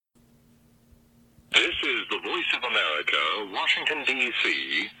of America, Washington,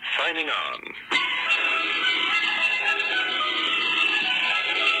 D.C., signing on.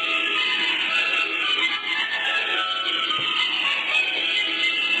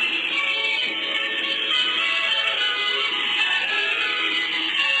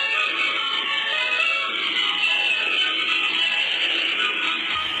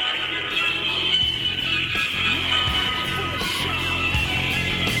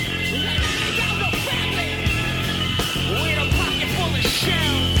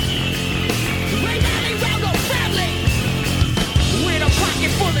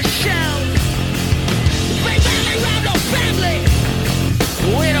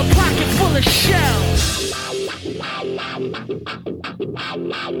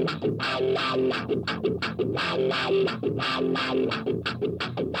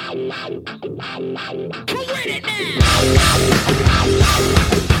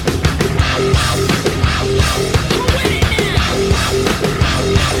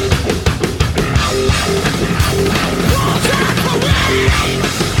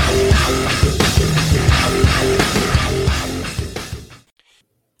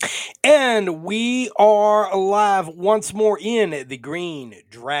 And we are alive once more in the Green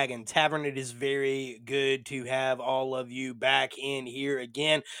Dragon Tavern. It is very good to have all of you back in here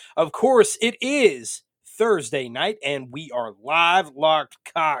again. Of course, it is Thursday night, and we are live, locked,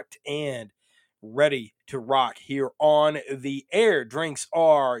 cocked, and ready to rock here on the air. Drinks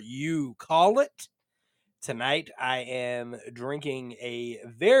are you call it. Tonight, I am drinking a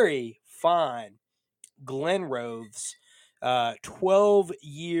very fine Glenrothes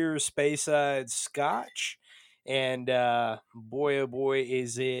 12-year Speyside Scotch. And boy, oh boy,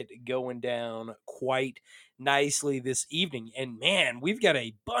 is it going down quite nicely this evening. And man, we've got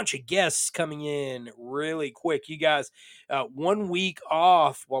a bunch of guests coming in really quick. You guys, 1 week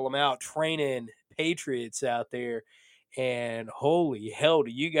off while I'm out training Patriots out there. And holy hell, do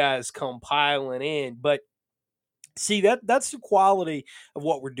you guys come piling in. But see, that's the quality of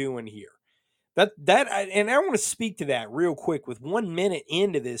what we're doing here. And I want to speak to that real quick with 1 minute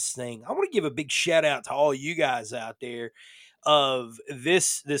into this thing. I want to give a big shout out to all you guys out there of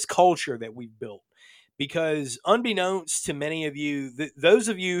this culture that we've built, because unbeknownst to many of you, those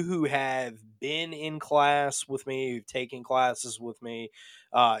of you who have been in class with me, who've taken classes with me,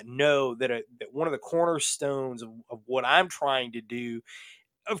 know that one of the cornerstones of what I'm trying to do,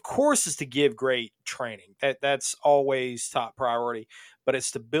 of course, is to give great training. That's always top priority, but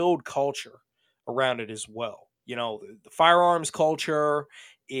it's to build culture around it as well. You know, the firearms culture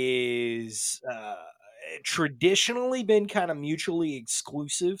is traditionally been kind of mutually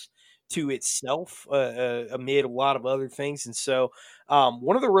exclusive to itself amid a lot of other things. And so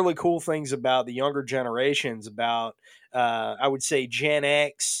one of the really cool things about the younger generations, about I would say Gen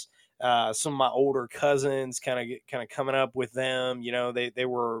X, some of my older cousins, kind of coming up with them, you know, they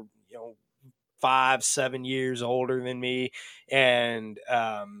were, you know, 5-7 years older than me, and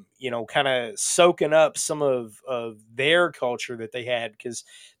you know, kind of soaking up some of their culture that they had, because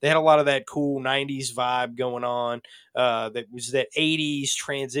they had a lot of that cool 90s vibe going on, that was that 80s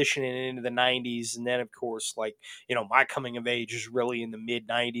transitioning into the 90s. And then of course, like, you know, my coming of age is really in the mid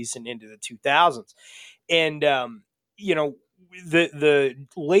 90s and into the 2000s. And you know, the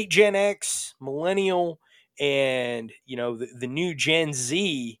late Gen X, millennial, and you know, the new Gen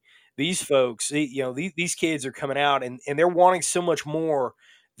Z, these folks, you know, these kids are coming out, and they're wanting so much more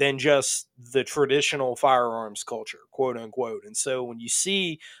than just the traditional firearms culture, quote unquote. And so when you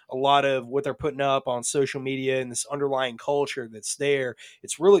see a lot of what they're putting up on social media and this underlying culture that's there,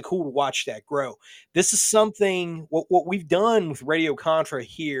 it's really cool to watch that grow. This is something, what we've done with Radio Contra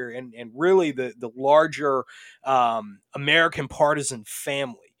here, and really the larger American Partisan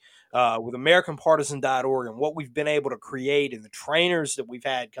family, with AmericanPartisan.org, and what we've been able to create, and the trainers that we've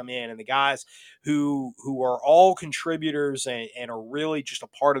had come in, and the guys who are all contributors, and are really just a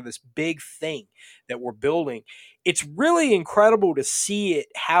part of this big thing that we're building. It's really incredible to see it,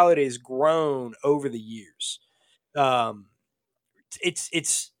 how it has grown over the years. Um,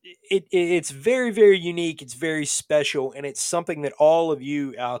 it's very, very unique. It's very special, and it's something that all of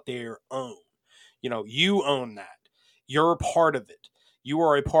you out there own. You know, you own that. You're a part of it. You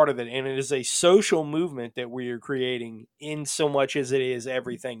are a part of it, and it is a social movement that we are creating, in so much as it is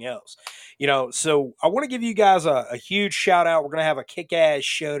everything else. You know, so I want to give you guys a huge shout out. We're going to have a kick-ass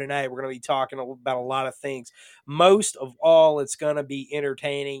show tonight. We're going to be talking about a lot of things. Most of all, it's going to be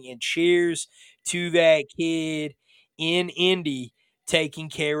entertaining, and cheers to that kid in Indy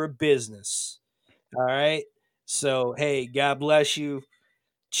taking care of business. All right. So, hey, God bless you.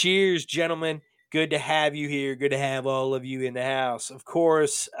 Cheers, gentlemen. Good to have you here. Good to have all of you in the house. Of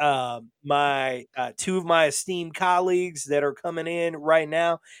course, my two of my esteemed colleagues that are coming in right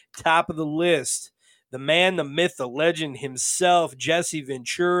now, top of the list, the man, the myth, the legend himself, Jesse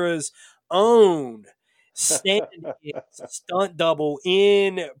Ventura's own stand-in stunt double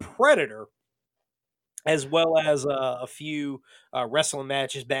in Predator, as well as a few wrestling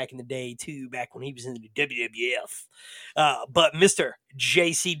matches back in the day too, back when he was in the WWF. But Mr.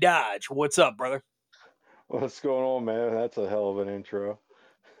 JC Dodge, what's up, brother? What's going on, man? That's a hell of an intro.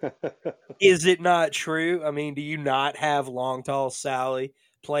 Is it not true? I mean, do you not have Long Tall Sally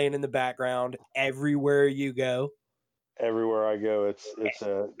playing in the background everywhere you go? Everywhere I go, it's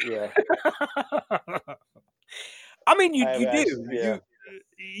a yeah. I mean, you I have you actually, do yeah.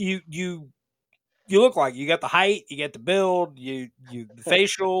 you look like you got the height, you get the build, you the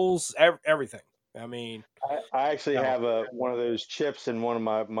facials, everything. I mean, I actually no. have one of those chips in one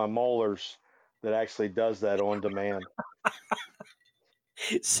of my molars that actually does that on demand.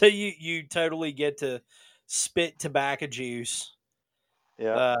 So you totally get to spit tobacco juice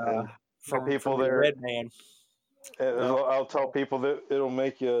Yeah, uh, and tell from people your there. red man. No. I'll tell people that it'll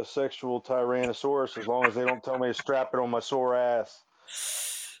make you a sexual tyrannosaurus as long as they don't tell me to strap it on my sore ass.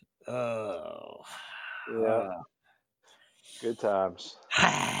 Oh. Yeah, good times.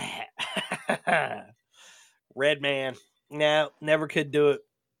 Red man. No, never could do it.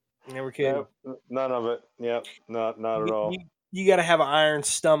 Never could. Nope, none of it. Yep, not at You, all. you, you got to have an iron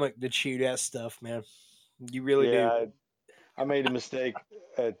stomach to chew that stuff, man. You really do. Yeah, I made a mistake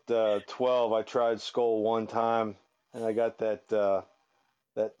at 12. I tried Skull one time, and I got that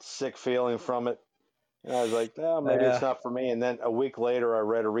sick feeling from it. And I was like, oh, maybe it's Yeah. not for me. And then a week later, I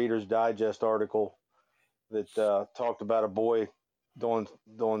read a Reader's Digest article that talked about a boy doing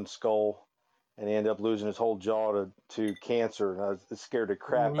Skull, and he ended up losing his whole jaw to cancer. And it scared the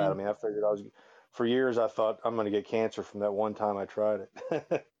crap out hmm of me. I figured for years, I thought I'm going to get cancer from that one time I tried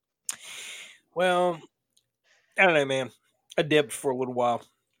it. Well, I don't know, man. I dipped for a little while.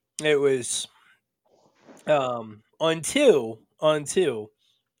 It was until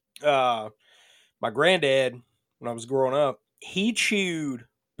uh my granddad, when I was growing up, he chewed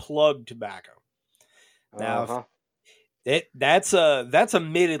plug tobacco. Now, Uh-huh. that's a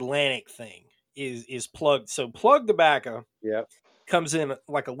mid Atlantic thing. Is plugged. So plug tobacco Yep. comes in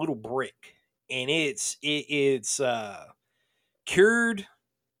like a little brick, and it's cured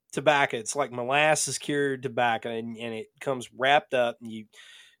tobacco. It's like molasses cured tobacco, and it comes wrapped up, and you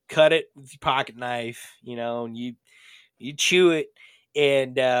cut it with your pocket knife, and you chew it,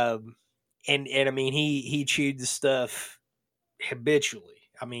 and and I mean he chewed the stuff habitually.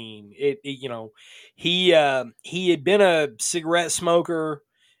 I mean, he had been a cigarette smoker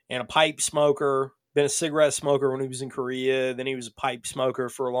and a pipe smoker. Been a cigarette smoker when he was in Korea. Then he was a pipe smoker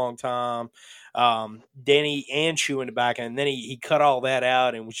for a long time. Then and chewing tobacco, and then he cut all that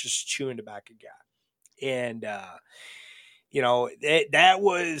out and was just chewing tobacco guy. And that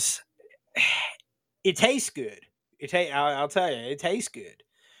was it tastes good. I'll tell you, it tastes good.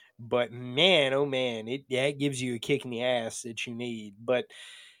 But man, oh man, it gives you a kick in the ass that you need. But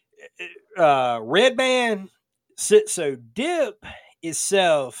Red Man, so dip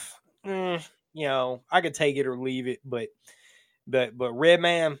itself, I could take it or leave it, but Red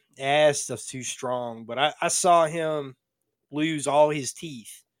Man, stuff's too strong. But I saw him lose all his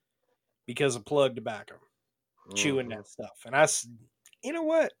teeth because of plug tobacco, chewing Mm-hmm. that stuff. And you know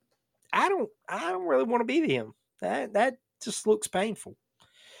what? I don't really want to be him. That just looks painful.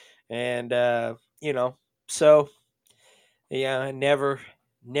 And so yeah, I never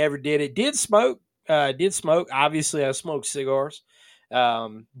did it. Did smoke. Obviously, I smoked cigars,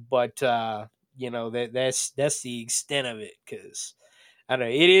 but that's the extent of it. Because I don't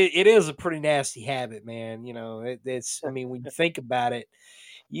know it is a pretty nasty habit, man. It's I mean, when you think about it,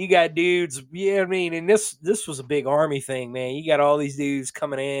 you got dudes. Yeah, I mean, and this was a big army thing, man. You got all these dudes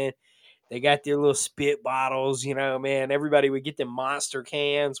coming in. They got their little spit bottles, man. Everybody would get them monster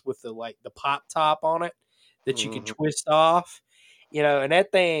cans with the pop top on it that you could Mm-hmm. twist off, and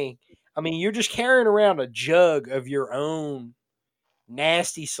that thing. I mean, you're just carrying around a jug of your own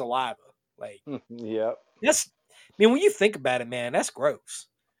nasty saliva. Like Yep. that's. I mean, when you think about it, man, that's gross.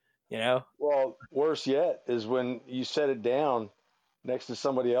 You know. Well, worse yet is when you set it down next to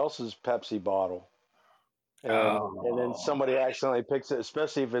somebody else's Pepsi bottle, and then Oh. somebody accidentally picks it,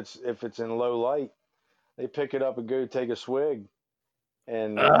 especially if it's in low light. They pick it up and go take a swig,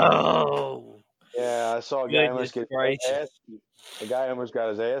 and Oh. yeah, I saw a guy Goodness almost get gracious. ass beat. A guy almost got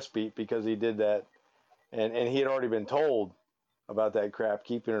his ass beat because he did that, and he had already been told about that crap,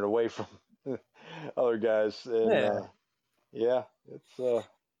 keeping it away from other guys, and Yeah. yeah, it's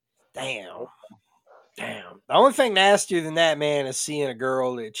Damn. Damn. The only thing nastier than that, man, is seeing a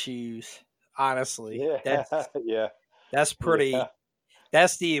girl that chews. Honestly, Yeah, yeah, that's yeah. pretty.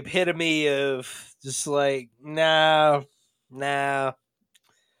 That's the epitome of just like, no, no,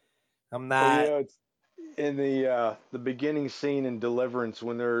 I'm Well, not. it's in the beginning scene in Deliverance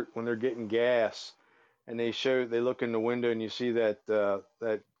when they're getting gas, and they look in the window and you see that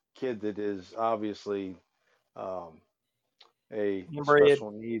kid that is obviously um, a Inbred.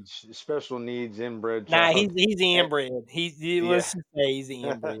 special needs inbred Nah, child, he's the and, inbred. yeah. Let's just say he's the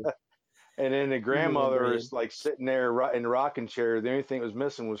inbred. And then the He's the grandmother inbred. is like sitting there in the rocking chair. The only thing that was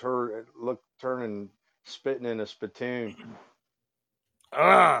missing was her turning, spitting in a spittoon.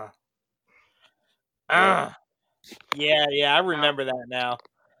 Ah, Yep. ah. Yeah. I remember that now.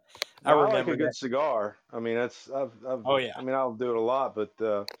 I Now I like a remember that. good cigar. I mean, Oh yeah. I mean, I'll do it a lot, but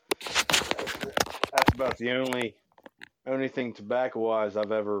that's about the only thing tobacco wise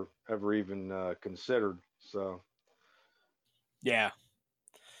I've ever even considered. So Yeah.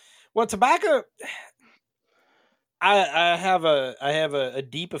 Well, tobacco. I have a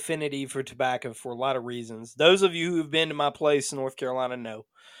deep affinity for tobacco for a lot of reasons. Those of you who have been to my place in North Carolina know.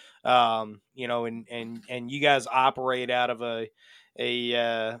 You know, and you guys operate out of a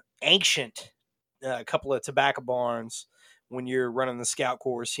ancient couple of tobacco barns when you're running the scout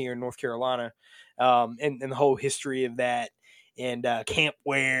course here in North Carolina, and the whole history of that and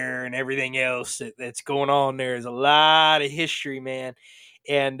campware and everything else that's going on there is a lot of history, man.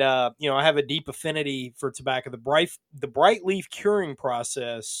 And you know, I have a deep affinity for tobacco. The bright leaf curing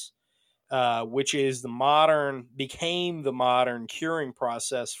process, which is became the modern curing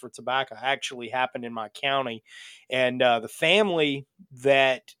process for tobacco, actually happened in my county, and the family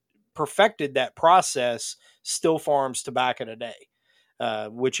that perfected that process still farms tobacco today,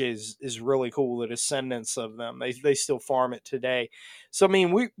 which is really cool. The descendants of them, they still farm it today. So I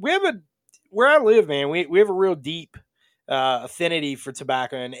mean, we have a where I live, man. We have a real deep affinity for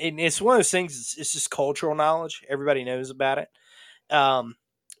tobacco, and it's one of those things. It's just cultural knowledge. Everybody knows about it. Um,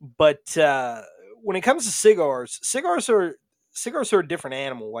 but when it comes to cigars are a different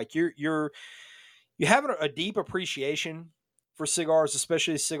animal. Like you have a deep appreciation for cigars,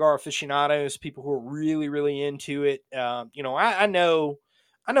 especially cigar aficionados, people who are really really into it. You know, I know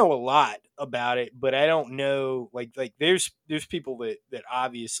a lot about it, but I don't know like there's people that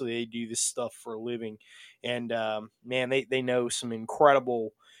obviously they do this stuff for a living, and man, they know some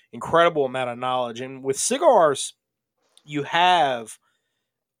incredible amount of knowledge. And with cigars, you have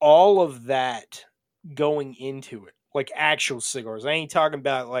all of that going into it, like actual cigars. I ain't talking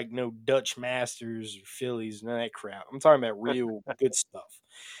about like no Dutch Masters or Phillies, none of that crap. I'm talking about real good stuff,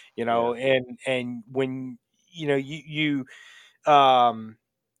 you yeah, know. And when you know you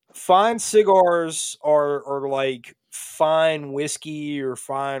fine cigars are like fine whiskey or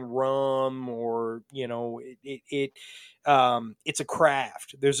fine rum, or you know it's a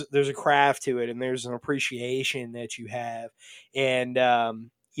craft. There's a craft to it, and there's an appreciation that you have, and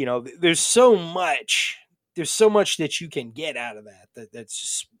you know there's so much that you can get out of that's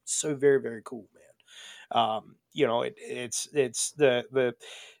just so very very cool, man. You know it's the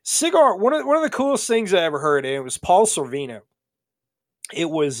cigar. One of the coolest things I ever heard, and it was Paul Sorvino. It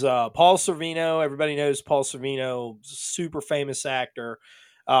was Paul Sorvino. Everybody knows Paul Sorvino, super famous actor,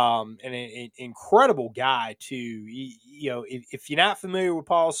 and an incredible guy too. You know, if you're not familiar with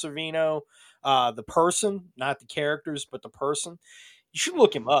Paul Sorvino, the person, not the characters, but the person, you should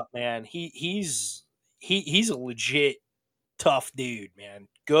look him up, man. He's a legit tough dude, man.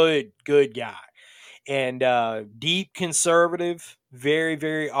 Good guy, and deep conservative, very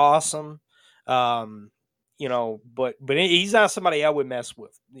very awesome. Um, you know, but he's not somebody I would mess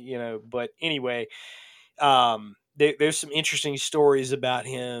with, you know. But anyway, there's some interesting stories about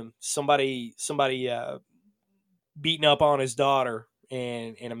him. Somebody beating up on his daughter.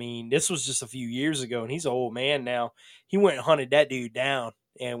 And I mean, this was just a few years ago, and he's an old man now. He went and hunted that dude down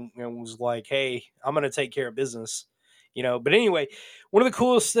and was like, "Hey, I'm gonna take care of business," you know. But anyway, one of the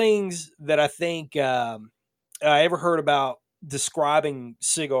coolest things that I think I ever heard about describing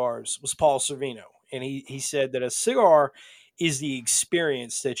cigars was Paul Sorvino, and he said that a cigar is the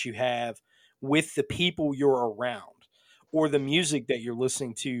experience that you have with the people you're around, or the music that you're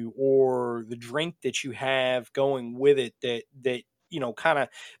listening to, or the drink that you have going with it. That you know, kind of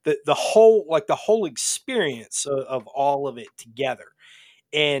the whole experience of all of it together.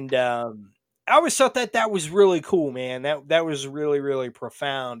 And I always thought that was really cool, man. That was really really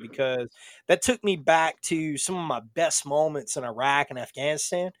profound, because that took me back to some of my best moments in Iraq and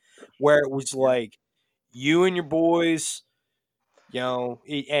Afghanistan, where it was yeah, like you and your boys, you know,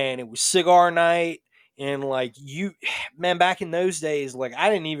 and it was cigar night, And like man, back in those days, like I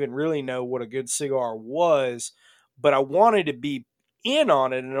didn't even really know what a good cigar was, but I wanted to be in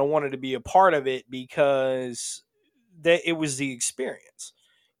on it and I wanted to be a part of it because that it was the experience.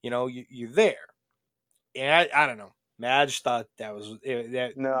 You're there. And I don't know, man. I just thought that was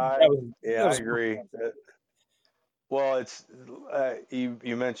that No, that I was agree. Well, it's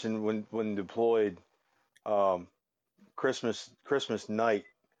you mentioned when deployed, um, Christmas night,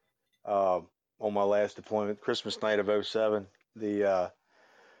 on my last deployment, Christmas night of '07. Of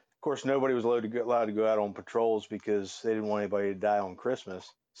course, nobody was allowed to go out on patrols because they didn't want anybody to die on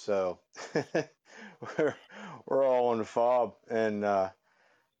Christmas. So we're we're all on the fob, and a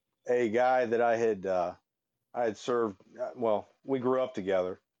guy that I had served. Well, we grew up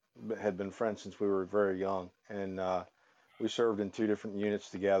together, had been friends since we were very young, and we served in two different units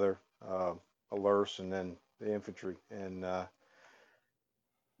together, Alert and then the infantry, and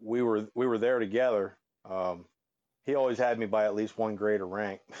we were there together. He always had me by at least one grade of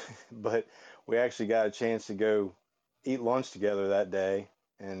rank, but we actually got a chance to go eat lunch together that day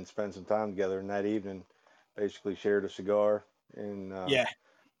and spend some time together. And that evening, basically shared a cigar and yeah.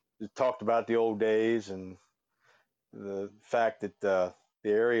 just talked about the old days and the fact that the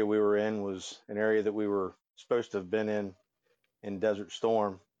area we were in was an area that we were supposed to have been in Desert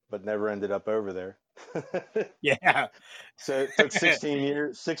Storm, but never ended up over there. Yeah. So it took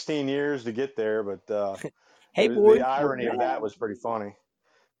 16 years to get there, but Hey the boys, we're irony of back. that was pretty funny.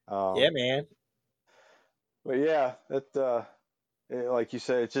 Yeah, man. But yeah, like you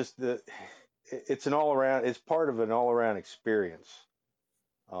said, it's just it's an all around. It's part of an all around experience.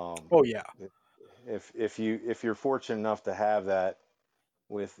 Oh yeah. If you're fortunate enough to have that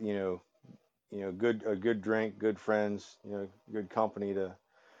with a good drink, good friends, good company to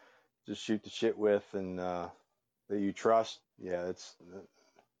just shoot the shit with, and that you trust, yeah,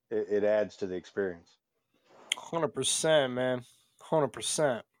 it adds to the experience. 100%, man.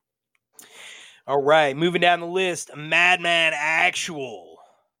 100%. All right, moving down the list, Madman Actual.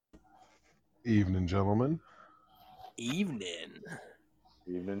 Evening, gentlemen. Evening.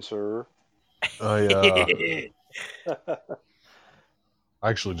 Evening, sir. I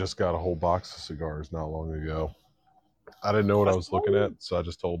actually just got a whole box of cigars not long ago. I didn't know what I was looking at, so I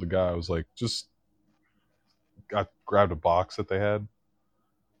just told the guy, I was like, grabbed a box that they had.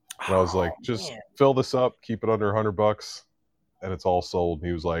 And I was like, just fill this up, keep it under $100, and it's all sold. And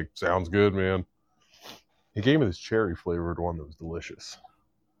he was like, sounds good, man. He gave me this cherry flavored one that was delicious.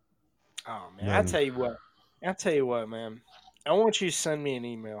 Oh man, I'll tell you what, man. I want you to send me an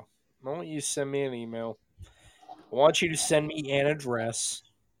email. I want you to send me an address,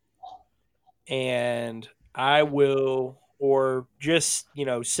 and I will, or just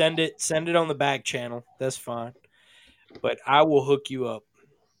send it on the back channel. That's fine. But I will hook you up.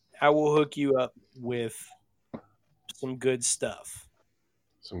 I will hook you up with some good stuff.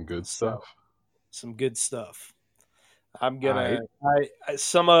 Some good stuff. Some good stuff. I'm gonna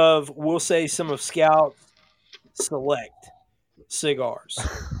some of Scout select cigars.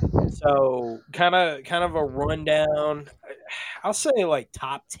 So kind of a rundown. I'll say like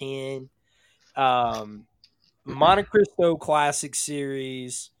top 10. Monte Cristo Classic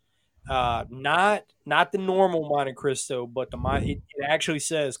Series. Not the normal Monte Cristo, but it actually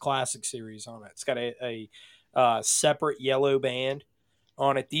says Classic Series on it. It's got a separate yellow band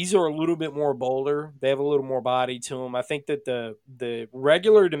on it. These are a little bit more bolder. They have a little more body to them. I think that the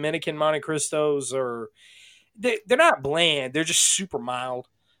regular Dominican Monte Cristos they're not bland. They're just super mild.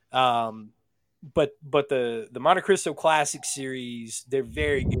 But the Monte Cristo Classic Series, they're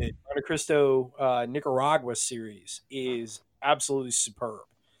very good. Monte Cristo Nicaragua Series is absolutely superb.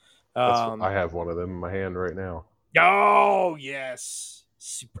 I have one of them in my hand right now. Oh yes,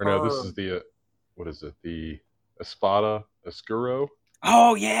 superb. Or no, this is the what is it? The Espada Oscuro.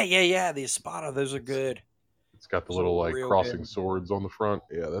 Oh yeah. The Espada, those are good. It's got the little like crossing swords on the front.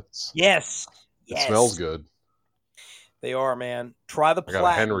 Yeah, that's yes. It smells good. They are, man. Try the Platinum. I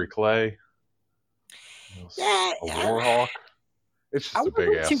got a Henry Clay. Yeah, a Warhawk. It's just a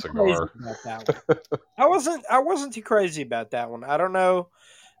big ass cigar. I wasn't too crazy about that one. I don't know.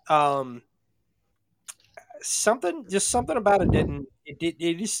 Something about it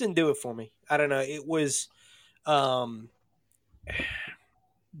it just didn't do it for me. I don't know. It was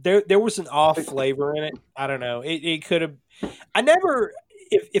there was an off flavor in it. I don't know. It could have. I never.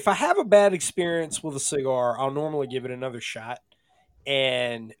 If I have a bad experience with a cigar, I'll normally give it another shot,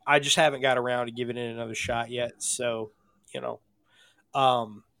 and I just haven't got around to giving it another shot yet. So,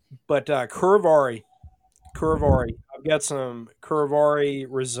 but Curavari, I've got some Curavari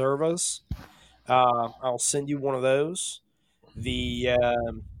Reservas. I'll send you one of those. The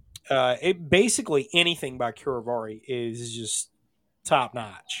Basically anything by Curavari is just top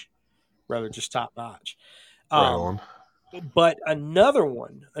notch, rather just top notch. Right on. But another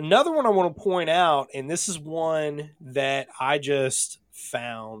one I want to point out, and this is one that I just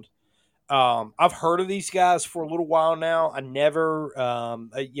found. I've heard of these guys for a little while now. I never,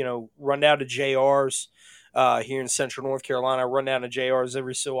 run down to JR's here in Central North Carolina. I run down to JR's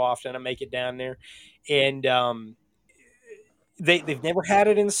every so often. I make it down there, and they've never had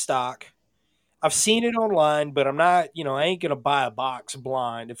it in stock. I've seen it online, but I'm not, I ain't gonna buy a box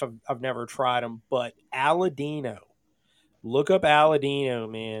blind if I've never tried them. But Aladino, look up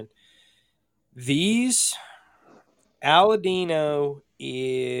Aladino, man. These Aladino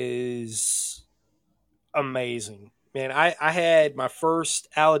is amazing, man. I had my first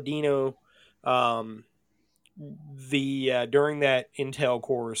Aladino during that Intel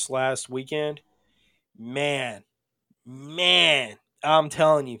course last weekend. Man, I'm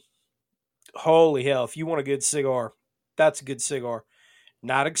telling you, holy hell! If you want a good cigar, that's a good cigar.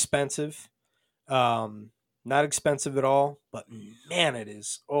 Not expensive, not expensive at all. But man, it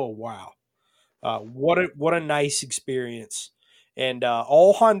is. Oh wow, what a nice experience, and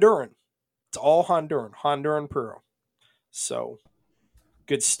all Honduran. It's all Honduran Puro. So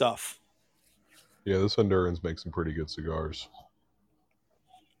good stuff. Yeah, this Hondurans make some pretty good cigars.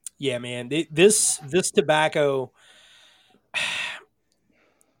 Yeah, man. This tobacco,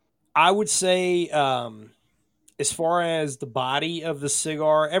 I would say, as far as the body of the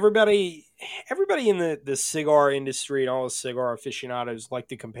cigar, everybody in the cigar industry and all the cigar aficionados like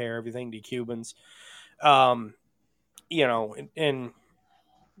to compare everything to Cubans. Okay.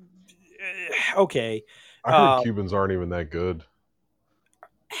 I heard Cubans aren't even that good.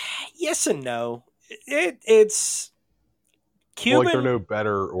 Yes and no. It's Cuban. Well, like they're no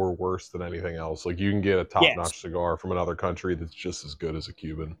better or worse than anything else. Like you can get a top-notch cigar from another country that's just as good as a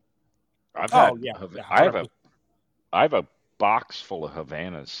Cuban. I have a box full of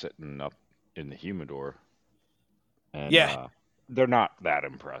Havanas sitting up in the humidor, and they're not that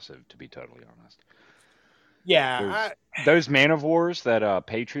impressive, to be totally honest. Yeah, those Manowars that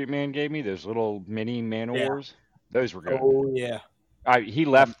Patriot Man gave me, those little mini Manowars, those were good. Oh yeah. He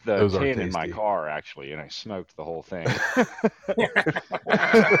left the tin in my car, actually, and I smoked the whole thing. You're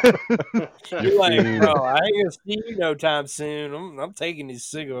like, bro, I ain't gonna see you no time soon. I'm taking these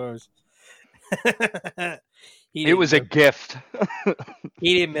cigars. It was a gift.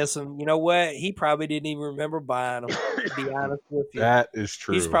 He didn't miss them. You know what? He probably didn't even remember buying them, to be honest with you. That is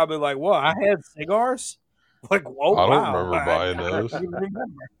true. He's probably like, well, I had cigars? Like, whoa, I don't wow. remember buying those. I don't remember.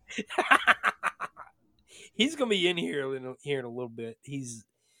 He's gonna be in here in a little bit. He's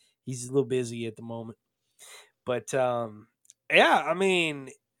a little busy at the moment, but yeah, I mean,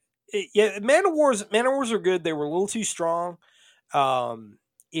 Man-O-Wars are good. They were a little too strong.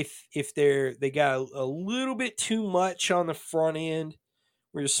 If they got a little bit too much on the front end,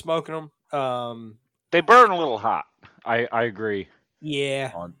 where you're smoking them. They burn a little hot. I agree.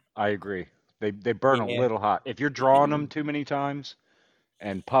 Yeah, I agree. They burn a little hot. If you're drawing them too many times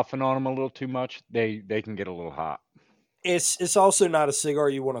and puffing on them a little too much, they can get a little hot. It's also not a cigar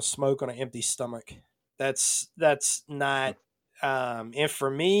you want to smoke on an empty stomach. That's not. And for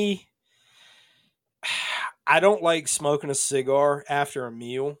me, I don't like smoking a cigar after a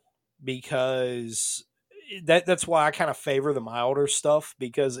meal because that's why I kind of favor the milder stuff.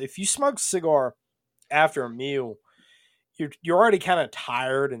 Because if you smoke a cigar after a meal, you're already kind of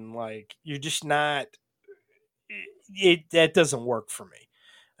tired and like you're just not. That doesn't work for me.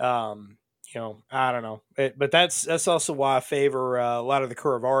 I don't know, but that's also why I favor a lot of the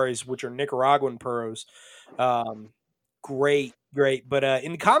Curavaris, which are Nicaraguan puros. Great. But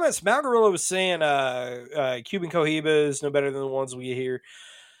in the comments, Mount Gorilla was saying Cuban Cohibas no better than the ones we get here.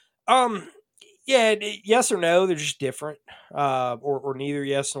 Yeah, yes or no, they're just different. Or neither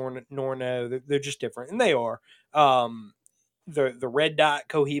yes nor no, they're just different, and they are. The red dot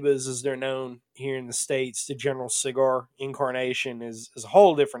Cohibas, as they're known here in the States, the general cigar incarnation is a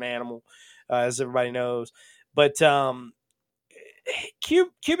whole different animal, as everybody knows. But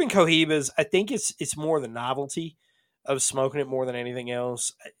Cuban Cohibas, I think it's more the novelty of smoking it more than anything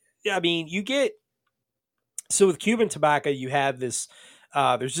else. I mean, so with Cuban tobacco, you have this,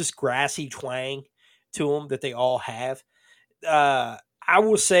 there's this grassy twang to them that they all have. I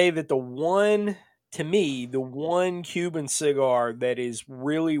will say that the one Cuban cigar that is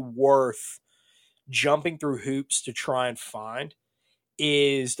really worth jumping through hoops to try and find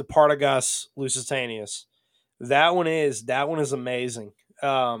is the Partagas Lusitanias. That one is amazing.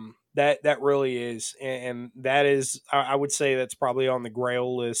 That really is, and that is, I would say that's probably on the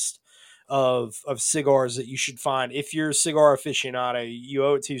Grail list of cigars that you should find. If you're a cigar aficionado, you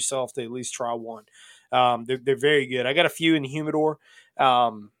owe it to yourself to at least try one. They're very good. I got a few in the humidor.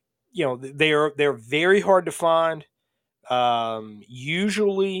 They're very hard to find.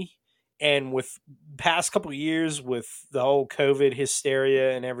 Usually, and with past couple of years with the whole COVID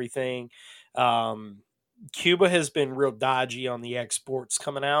hysteria and everything, Cuba has been real dodgy on the exports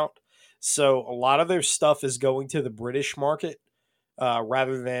coming out. So a lot of their stuff is going to the British market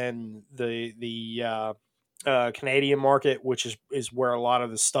rather than the Canadian market, which is where a lot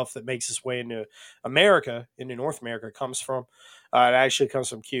of the stuff that makes its way into America, into North America, comes from. It actually comes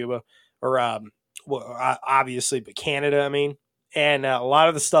from Cuba, or obviously, but Canada. I mean, and a lot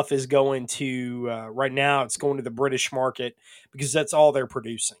of the stuff is going to right now. It's going to the British market because that's all they're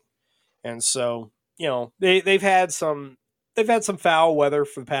producing, and so they've had some foul weather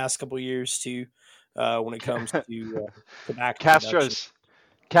for the past couple of years too, when it comes to tobacco production.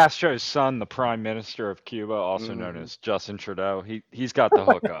 Castro's son, the Prime Minister of Cuba, also known as Justin Trudeau, he's got the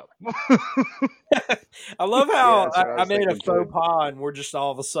hookup. I love how Yeah, I made a faux too. pas and we're just all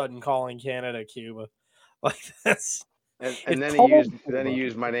of a sudden calling Canada Cuba. Like that's And then he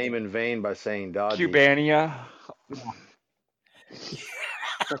used my name in vain by saying Dodgy. Cubania.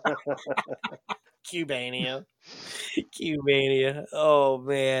 Cubania. Oh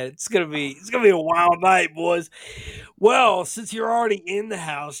man, it's gonna be a wild night, boys. Well, since you're already in the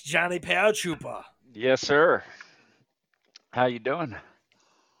house, Johnny Palchupa. Yes, sir. How you doing?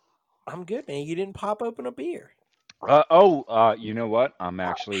 I'm good, man. You didn't pop open a beer. You know what? I'm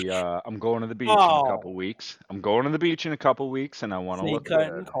actually I'm going to the beach in a couple weeks. I'm going to the beach in a couple weeks, and I want to look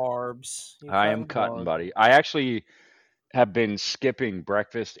cutting good. carbs. I am cutting, buddy. I actually have been skipping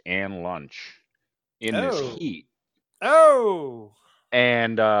breakfast and lunch in this heat. Oh.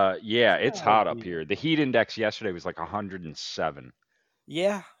 And it's hot up here. The heat index yesterday was like 107.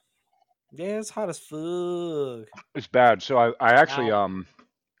 Yeah. Yeah, it's hot as fuck. It's bad. So I actually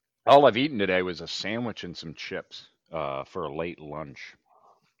all I've eaten today was a sandwich and some chips for a late lunch.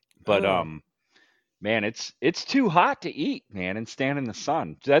 But man, it's too hot to eat, man, and stand in the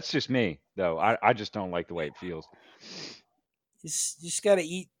sun. That's just me, though. I just don't like the way it feels. You just got to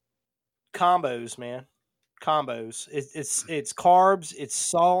eat combos, man. Combos. It's carbs, it's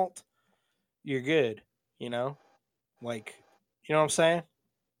salt. You're good, Like, you know what I'm saying?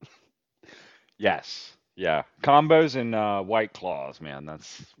 Yes. Yeah. Combos and White Claws, man.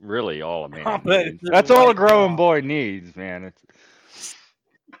 That's really all a man needs. That's all a growing boy needs, man.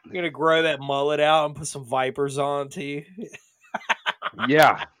 You're going to grow that mullet out and put some Vipers on too.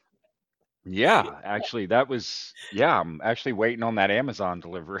 Yeah. Yeah, actually, I'm actually waiting on that Amazon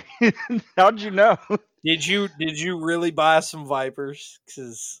delivery. How'd you know? Did you really buy some Vipers?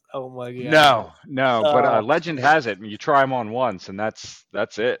 Because oh my god, no. But legend has it, you try them on once, and that's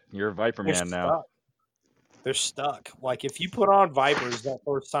it. You're a Viper man now. They're stuck. Like if you put on Vipers that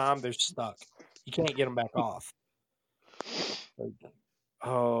first time, they're stuck. You can't get them back off.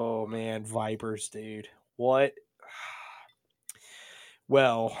 Oh man, Vipers, dude. What?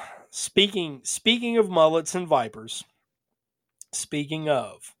 Well, speaking of mullets and Vipers, speaking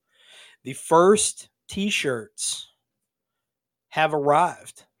of, the first T-shirts have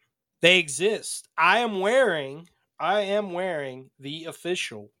arrived. They exist. I am wearing the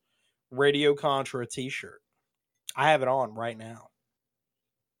official Radio Contra T-shirt. I have it on right now.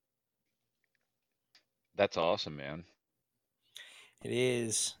 That's awesome, man. It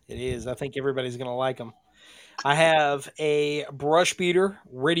is. I think everybody's going to like them. I have a Brush Beater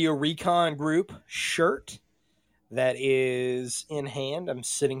Radio Recon Group shirt that is in hand. I'm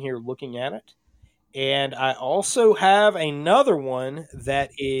sitting here looking at it. And I also have another one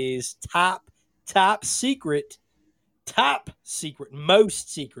that is top secret,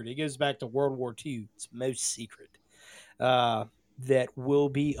 most secret. It goes back to World War II. It's most secret. That will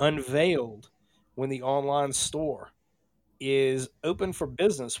be unveiled when the online store is open for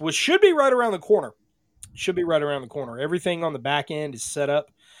business, which should be right around the corner. Everything on the back end is set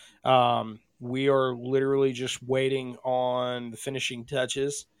up. We are literally just waiting on the finishing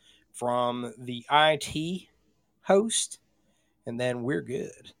touches from the IT host, and then we're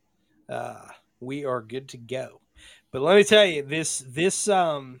good. We are good to go. But let me tell you, this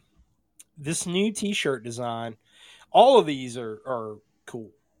new T-shirt design, all of these are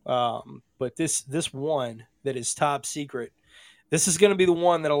cool. But this one that is top secret, this is going to be the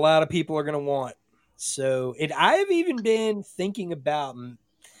one that a lot of people are going to want. So I've even been thinking about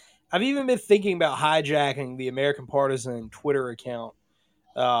hijacking the American Partisan Twitter account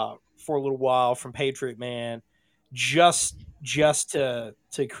for a little while from Patriot Man, just to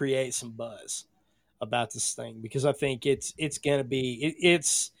create some buzz about this thing, because I think it's going to be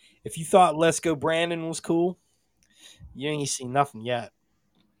If you thought Let's Go Brandon was cool, you ain't seen nothing yet.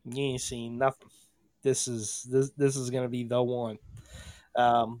 You ain't seen nothing. This is gonna be the one.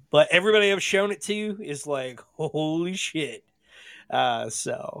 But everybody I've shown it to is like, holy shit.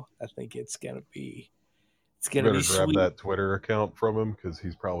 So I think it's gonna be You better grab sweet. that Twitter account from him because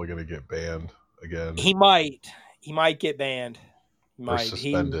he's probably gonna get banned again. He might get banned. He or might.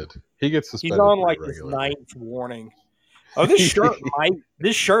 suspended. He gets suspended. He's on like pretty his regularly. 9th warning. Oh, this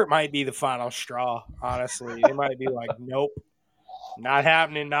shirt might be the final straw. Honestly, they might be like, nope, not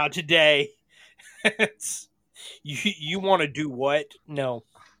happening, not today. You want to do what? No.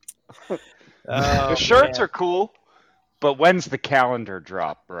 The shirts are cool, but when's the calendar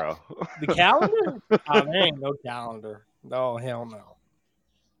drop, bro? The calendar? Oh, there ain't no calendar. Oh, hell no.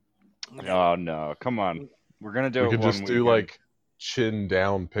 Oh no, come on. We're gonna do. We it could one just do weekend. like chin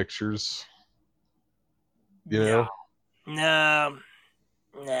down pictures. You know? No.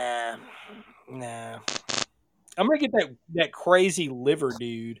 I'm gonna get that crazy liver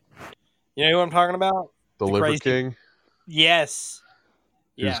dude. You know who I'm talking about? The Liver crazy... King? Yes.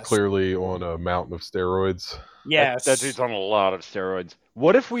 Who's clearly on a mountain of steroids. Yes. That dude's on a lot of steroids.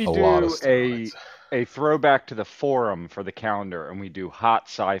 What if we do a throwback to the forum for the calendar and we do hot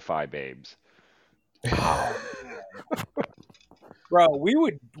sci-fi babes? Bro, we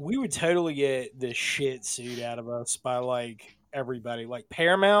would totally get the shit suit out of us by like everybody. Like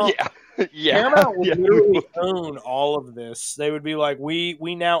Paramount. Yeah. Paramount would literally own all of this. They would be like, we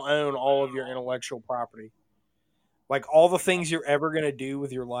now own all of your intellectual property. Like all the things you're ever gonna do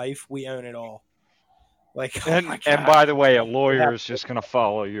with your life, we own it all. Like, and by the way, a lawyer is just gonna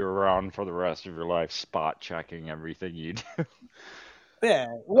follow you around for the rest of your life, spot checking everything you do. Yeah.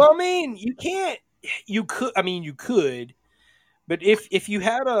 Well, I mean, you can't. You could. I mean, you could. But if you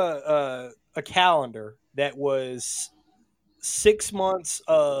had a calendar that was 6 months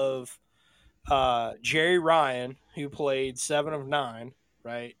of Jerry Ryan, who played 7 of 9,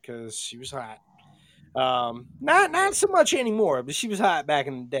 right? Because she was hot. Not so much anymore, but she was hot back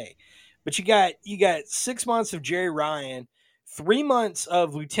in the day. But you got 6 months of Jerry Ryan, 3 months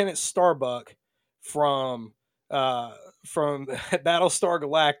of Lieutenant Starbuck from Battlestar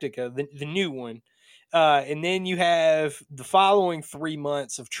Galactica, the new one. And then you have the following 3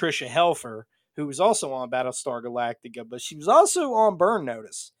 months of Trisha Helfer, who was also on Battlestar Galactica, but she was also on Burn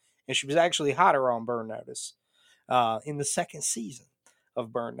Notice, and she was actually hotter on Burn Notice in the second season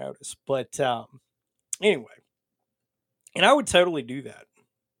of Burn Notice. But anyway, and I would totally do that,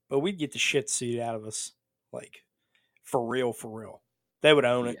 but we'd get the shit suit out of us, like for real. They would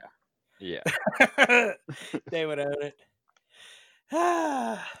own it. Yeah. They would own it.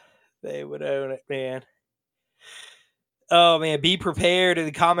 They would own it, man. Oh, man, be prepared. In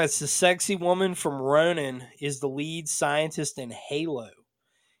the comments, the sexy woman from Ronin is the lead scientist in Halo.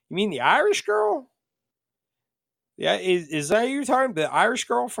 You mean the Irish girl? Yeah, is that you talking about? The Irish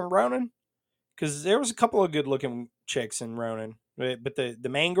girl from Ronin? Because there was a couple of good-looking chicks in Ronin. But the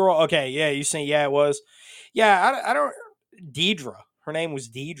main girl? Okay, yeah, you saying, yeah, it was. Yeah, I don't... Deidre. Her name was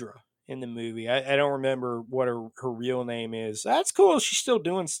Deidre in the movie. I don't remember what her real name is. That's cool. She's still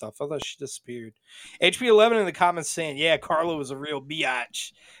doing stuff. I thought she disappeared. HP11 in the comments saying, yeah, Carla was a real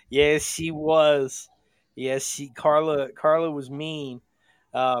biatch. Yes, she was. Yes, Carla was mean.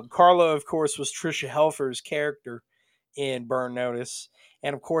 Carla, of course, was Trisha Helfer's character in Burn Notice.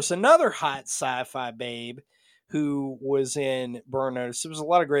 And, of course, another hot sci-fi babe who was in Burn Notice. There was a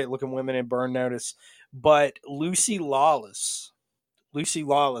lot of great-looking women in Burn Notice. But Lucy Lawless,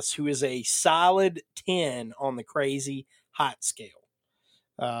 who is a solid 10 on the crazy hot scale.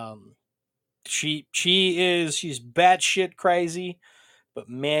 She's batshit crazy, but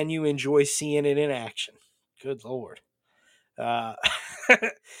man, you enjoy seeing it in action. Good Lord.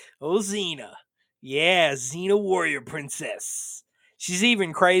 Xena. Yeah, Xena Warrior Princess. She's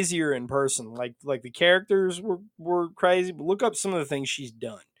even crazier in person. Like the characters were crazy, but look up some of the things she's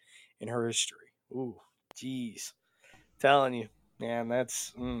done in her history. Ooh, jeez. Telling you. Man,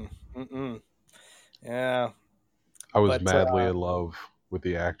 that's yeah. I was madly in love with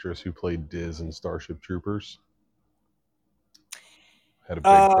the actress who played Diz in Starship Troopers. Had a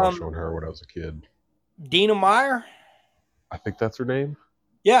big crush on her when I was a kid. Dina Meyer? I think that's her name.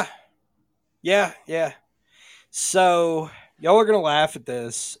 Yeah. So y'all are gonna laugh at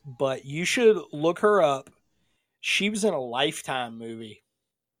this, but you should look her up. She was in a Lifetime movie.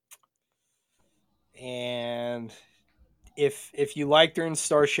 And if you liked her in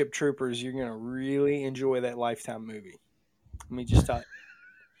Starship Troopers, you're gonna really enjoy that Lifetime movie. Let me just tell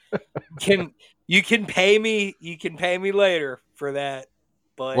you. You can pay me later for that,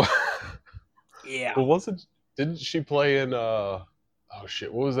 but yeah. Well, didn't she play in oh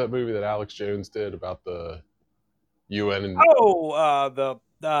shit, what was that movie that Alex Jones did about the UN? And you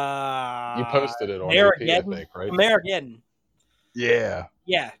posted it on AP, I think, right? American. Yeah.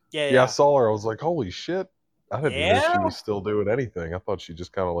 I saw her. I was like, holy shit. I didn't know she was still doing anything. I thought she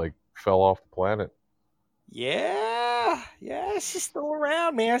just kind of like fell off the planet. Yeah, she's still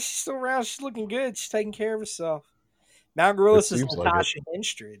around, man. She's still around. She's looking good. She's taking care of herself. Mount Gorillas is Natasha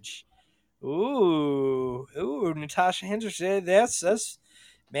Henstridge. Ooh, Natasha Henstridge.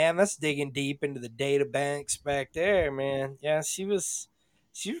 That's digging deep into the data banks back there, man. Yeah, she was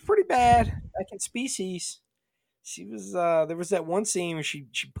pretty bad back in Species. She was there was that one scene where she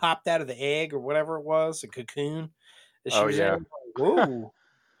popped out of the egg or whatever it was, a cocoon. That she was in. Whoa.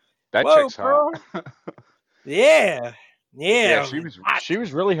 That chick's hot. Yeah. She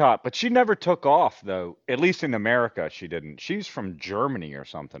was really hot, but she never took off though. At least in America, she didn't. She's from Germany or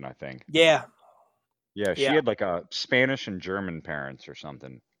something, I think. Yeah, she had like a Spanish and German parents or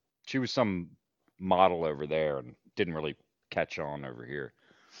something. She was some model over there and didn't really catch on over here.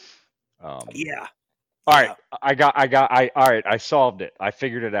 All right, I solved it. I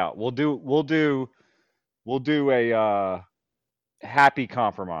figured it out. We'll do a happy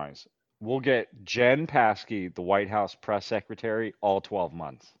compromise. We'll get Jen Psaki, the White House press secretary, all 12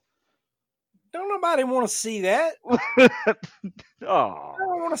 months. Don't nobody want to see that. Oh, I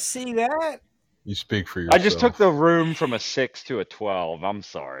don't want to see that. You speak for yourself. I just took the room from a 6 to a 12. I'm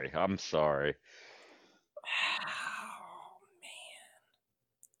sorry. Oh,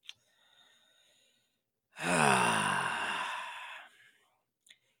 man.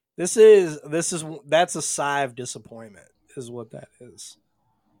 That's a sigh of disappointment is what that is.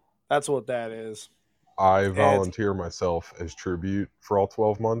 That's what that is. I volunteer myself as tribute for all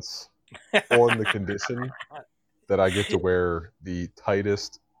 12 months on the condition that I get to wear the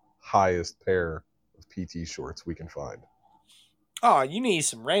tightest, highest pair of PT shorts we can find. Oh, you need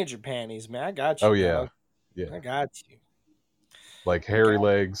some Ranger panties, man. I got you. Oh, yeah. Yeah. I got you. Like hairy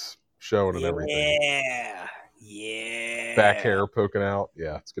legs showing and everything. Yeah. Back hair poking out.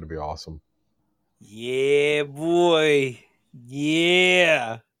 Yeah, it's going to be awesome. Yeah, boy.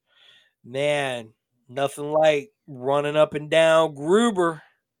 Yeah. Man, nothing like running up and down Gruber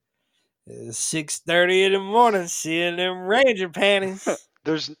at 6:30 in the morning, seeing them Ranger panties.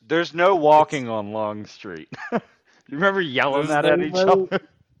 There's no walking on Long Street. You remember yelling that at each other?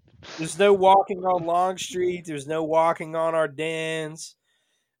 There's no walking on Long Street. There's no walking on our dens.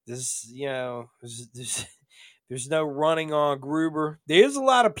 There's no running on Gruber. There is a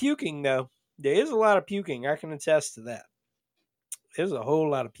lot of puking, though. There is a lot of puking. I can attest to that. There's a whole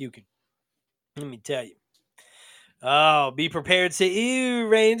lot of puking. Let me tell you. Oh, be prepared to say, ew,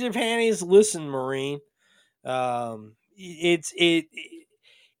 Ranger panties. Listen, Marine. It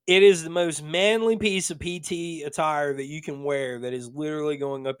is the most manly piece of PT attire that you can wear that is literally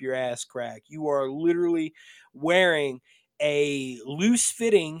going up your ass crack. You are literally wearing a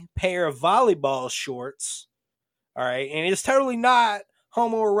loose-fitting pair of volleyball shorts, all right? And it's totally not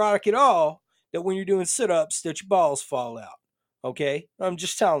homoerotic at all that when you're doing sit-ups that your balls fall out, okay? I'm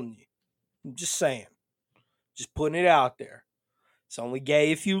just telling you. I'm just saying. Just putting it out there. It's only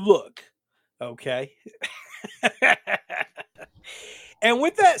gay if you look, okay? And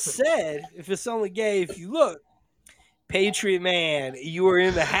with that said, if it's only gay if you look, Patriot Man, you are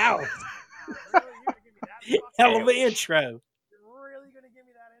in the house. Hell of an intro. You're really going to give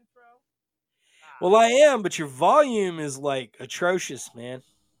me that intro? Well, I am, but your volume is like atrocious, man.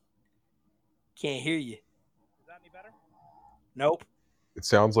 Can't hear you. Is that any better? Nope. It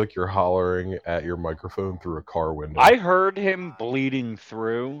sounds like you're hollering at your microphone through a car window. I heard him bleeding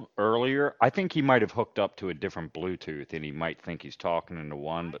through earlier. I think he might have hooked up to a different Bluetooth, and he might think he's talking into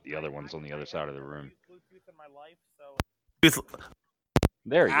one, but the other one's on the other side of the room. Bluetooth in my life, so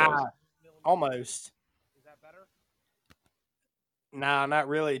There he goes. Almost. Is that better? Nah, not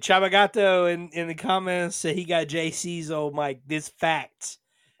really. Chabagato in the comments said he got JC's old mic. This facts.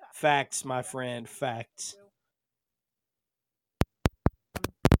 Facts, my friend. Facts.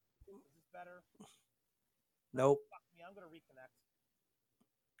 Nope. I'm going to reconnect.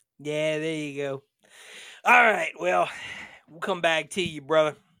 Yeah, there you go. All right, well, we'll come back to you,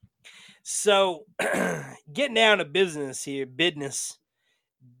 brother. So, getting down to business here, business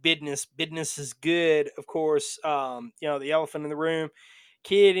is good. Of course, the elephant in the room,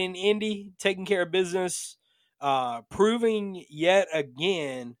 kid in Indy, taking care of business, proving yet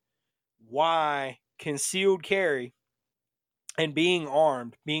again why concealed carry and being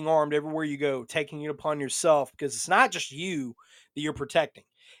armed everywhere you go, taking it upon yourself, because it's not just you that you're protecting.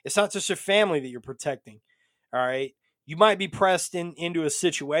 It's not just your family that you're protecting. All right. You might be pressed into a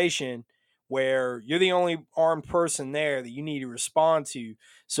situation where you're the only armed person there that you need to respond to.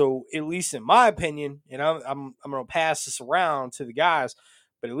 So at least in my opinion, and I'm going to pass this around to the guys,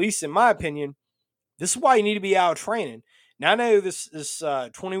 but at least in my opinion, this is why you need to be out training. Now I know this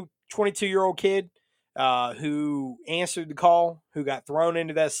 22-year-old kid who answered the call, who got thrown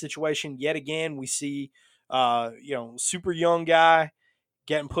into that situation yet again. We see super young guy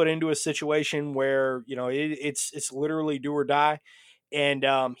getting put into a situation where it's literally do or die, and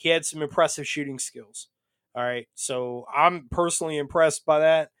he had some impressive shooting skills. All right, so I'm personally impressed by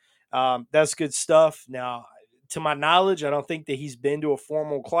that. That's good stuff. Now, to my knowledge, I don't think that he's been to a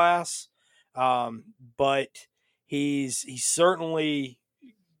formal class, but he certainly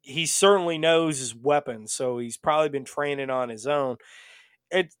knows his weapon, so he's probably been training on his own.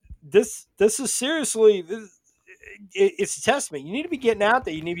 This is seriously. It's a testament. You need to be getting out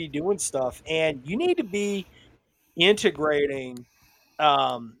there. You need to be doing stuff, and you need to be integrating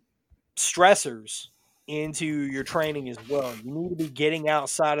stressors into your training as well. You need to be getting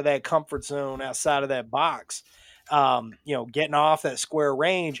outside of that comfort zone, outside of that box, getting off that square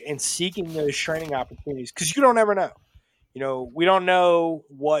range and seeking those training opportunities, because you don't ever know. We don't know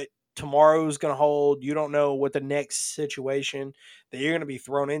what tomorrow is going to hold. You don't know what the next situation that you're going to be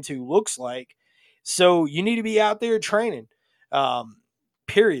thrown into looks like. So you need to be out there training,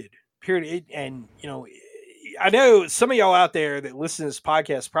 period. And, I know some of y'all out there that listen to this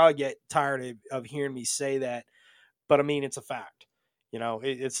podcast probably get tired of hearing me say that, but I mean, it's a fact.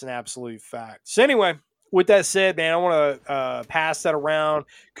 It's an absolute fact. So anyway, with that said, man, I want to pass that around.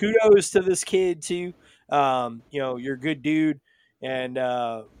 Kudos to this kid too. You're a good dude, and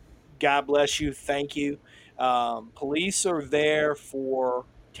God bless you. Thank you. Police are there for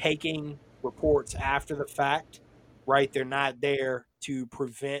taking reports after the fact, right? They're not there to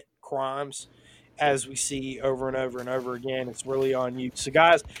prevent crimes, as we see over and over and over again. It's really on you. So,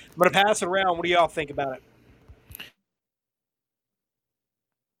 guys, I'm going to pass it around. What do y'all think about it?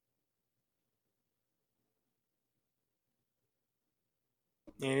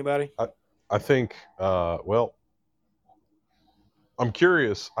 Anybody? I think, I'm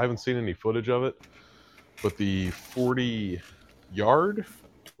curious. I haven't seen any footage of it, but the 40-yard,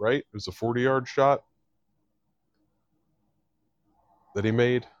 right? It was a 40-yard shot that he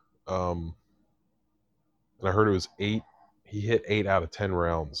made. And I heard it was 8. He hit 8 out of 10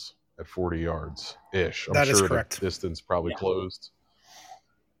 rounds at 40 yards ish. That is correct. The distance probably closed.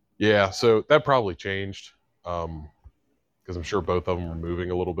 Yeah, so that probably changed, because I'm sure both of them were moving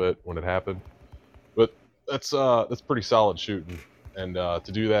a little bit when it happened. But that's pretty solid shooting, and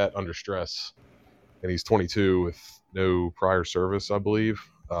to do that under stress, and he's 22 with no prior service, I believe.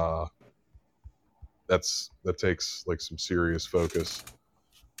 That takes like some serious focus,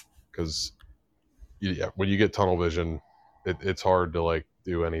 because when you get tunnel vision, it's hard to like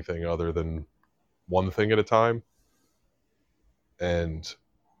do anything other than one thing at a time. And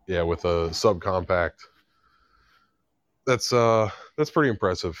yeah, with a subcompact, that's pretty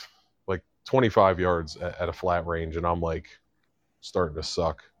impressive. Like 25 yards at a flat range, and I'm like starting to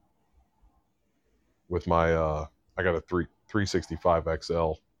suck with my I got a 365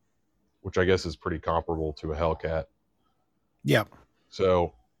 XL, which I guess is pretty comparable to a Hellcat. Yeah.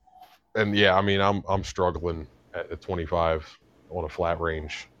 So, and yeah, I mean, I'm struggling at 25 on a flat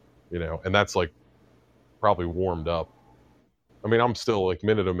range, and that's like probably warmed up. I mean, I'm still like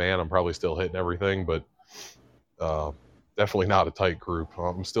minute a man. I'm probably still hitting everything, but definitely not a tight group.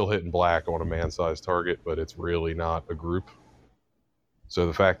 I'm still hitting black on a man-sized target, but it's really not a group. So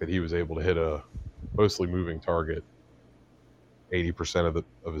the fact that he was able to hit a mostly moving target 80%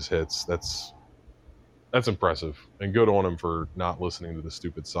 of his hits, that's impressive, and good on him for not listening to the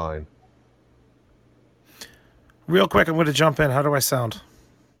stupid sign. Real quick, I'm going to jump in. How do I sound?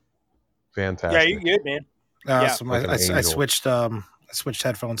 Fantastic. Yeah, you're good, man. So like I switched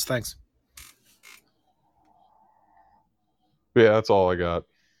headphones. Thanks. Yeah, that's all I got.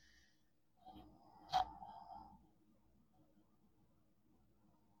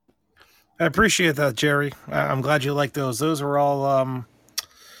 I appreciate that, Jerry. I'm glad you like those. Those are all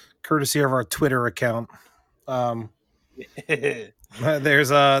courtesy of our Twitter account.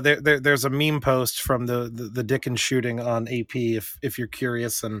 There's a meme post from the Dickens shooting on AP if you're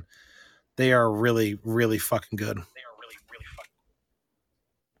curious, and they are really, really fucking good.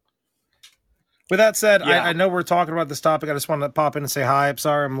 With that said, Yeah. I know we're talking about this topic. I just wanted to pop in and say hi. I'm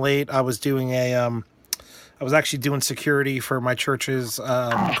sorry I'm late. I was doing I was actually doing security for my church's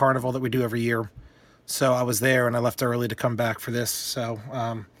carnival that we do every year. So I was there, and I left early to come back for this. So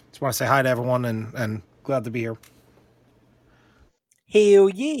just want to say hi to everyone, and glad to be here. Hell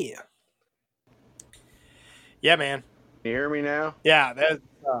yeah. Yeah, man. You hear me now? Yeah, that's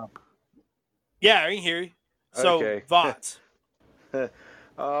Yeah, I can hear you. So, Okay. thoughts?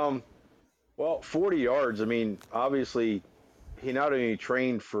 Well, 40 yards. I mean, obviously, he not only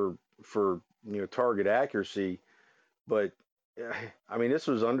trained for target accuracy, but I mean, this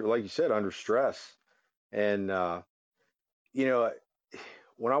was under, like you said, under stress. And you know,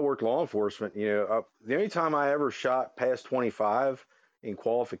 when I worked law enforcement, the only time I ever shot past 25 in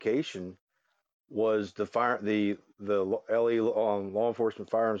qualification was the LE law enforcement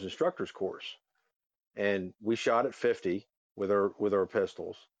firearms instructors course, and we shot at 50 with our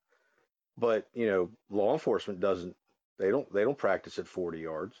pistols. But law enforcement doesn't. They don't practice at 40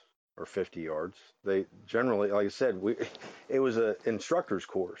 yards or 50 yards. They generally, like I said, it was an instructor's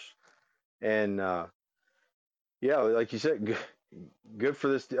course, and yeah, like you said, good for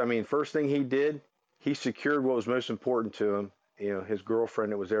this. I mean, first thing he did, he secured what was most important to him. His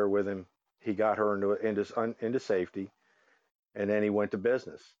girlfriend that was there with him. He got her into safety, and then he went to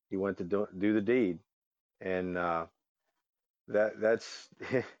business. He went to do the deed, and that's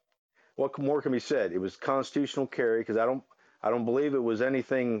what more can be said? It was constitutional carry, because I don't believe it was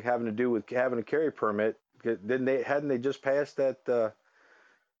anything having to do with having a carry permit. Hadn't they just passed that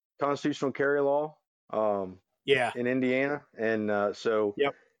constitutional carry law Yeah. in Indiana? And so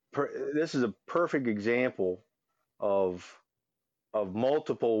Yep. This is a perfect example of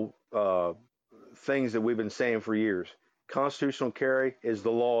multiple things that we've been saying for years. Constitutional carry is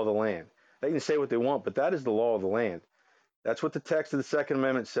the law of the land. They can say what they want, but that is the law of the land. That's what the text of the Second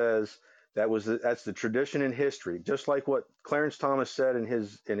Amendment says. That's the tradition in history. Just like what Clarence Thomas said in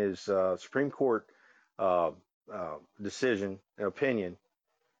his Supreme Court decision and opinion,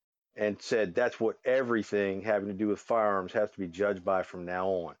 and said that's what everything having to do with firearms has to be judged by from now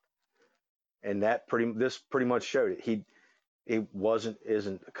on. And this pretty much showed it. He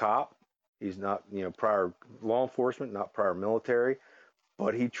isn't a cop. He's not prior law enforcement, not prior military,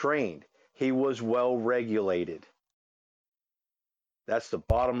 but he trained. He was well regulated. That's the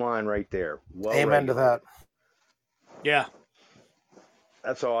bottom line right there. Well Amen to that. Yeah.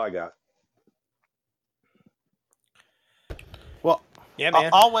 That's all I got. Well, Yeah,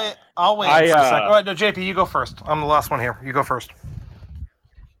 man. I'll wait. For a second. All right, no, JP, you go first. I'm the last one here. You go first.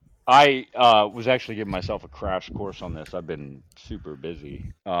 I was actually giving myself a crash course on this. I've been super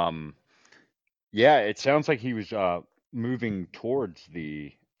busy. Yeah, it sounds like he was moving towards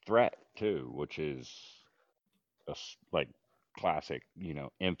the threat too, which is like classic,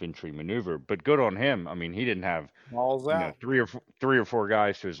 infantry maneuver. But good on him. I mean, he didn't have Balls out. three or four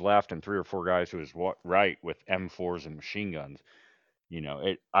guys to his left and 3 or 4 guys to his right with M4s and machine guns.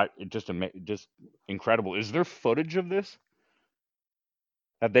 It just incredible. Is there footage of this?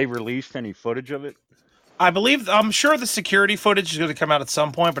 Have they released any footage of it? I'm sure the security footage is going to come out at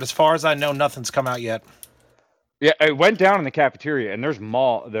some point, but as far as I know, nothing's come out yet. Yeah, it went down in the cafeteria, and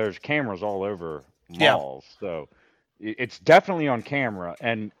there's cameras all over malls, so it's definitely on camera,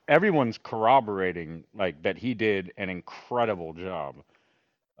 and everyone's corroborating like that he did an incredible job.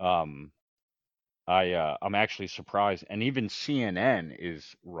 I'm actually surprised, and even CNN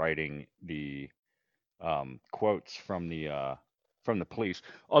is writing the quotes from the police.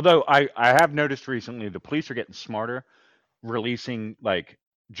 Although I have noticed recently the police are getting smarter, releasing like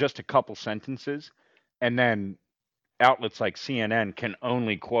just a couple sentences, and then outlets like CNN can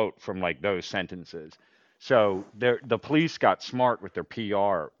only quote from like those sentences. So the police got smart with their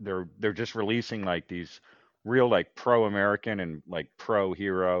PR. They're just releasing like these real like pro-American and like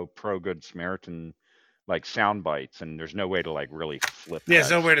pro-hero, pro-Good Samaritan like sound bites, and there's no way to like really flip. Yeah,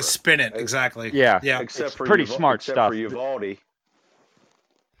 there's no way to spin it. Exactly. Yeah. Except for pretty smart except stuff. for Uvalde.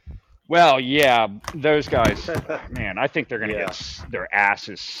 Well, yeah, those guys, man, I think they're going to get their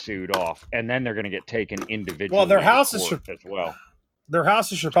asses sued off, and then they're going to get taken individually. Well, their houses should as well. Their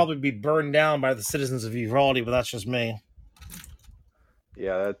houses should probably be burned down by the citizens of Uvalde, but that's just me.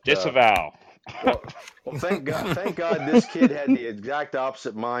 Yeah, disavow. Well, thank God this kid had the exact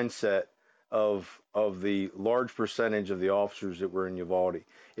opposite mindset of the large percentage of the officers that were in Uvalde.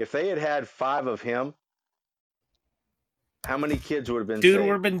 If they had 5 of him, how many kids would have been saved? Dude,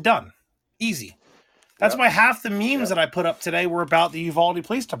 would have been done. Easy. That's why half the memes that I put up today were about the Uvalde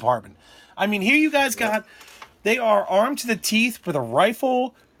Police Department. I mean, here you guys got, they are armed to the teeth with a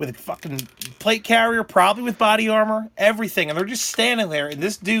rifle, with a fucking plate carrier, probably with body armor, everything. And they're just standing there, and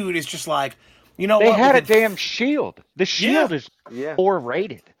this dude is just like, you know what? They had a damn shield. The shield is 4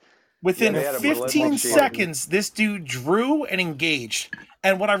 rated. Within 15 seconds, this dude drew and engaged.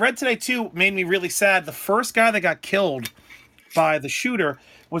 And what I read today, too, made me really sad. The first guy that got killed by the shooter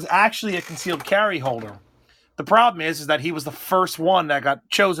was actually a concealed carry holder. The problem is that he was the first one that got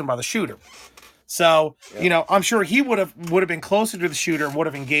chosen by the shooter. So, you know, I'm sure he would have been closer to the shooter and would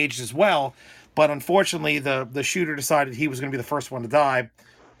have engaged as well. But unfortunately, the shooter decided he was going to be the first one to die,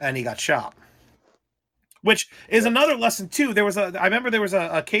 and he got shot. Which is another lesson too. I remember there was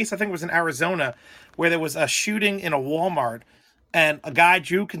a case, I think it was in Arizona, where there was a shooting in a Walmart, and a guy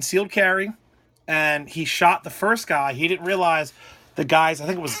drew concealed carry, and he shot the first guy. He didn't realize the guy's, I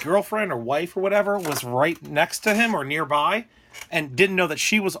think it was girlfriend or wife or whatever, was right next to him or nearby, and didn't know that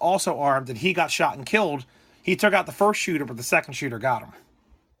she was also armed, and he got shot and killed. He took out the first shooter, but the second shooter got him.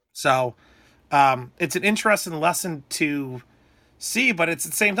 So it's an interesting lesson to see, but it's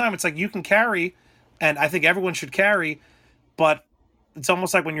at the same time, it's like you can carry, and I think everyone should carry, but it's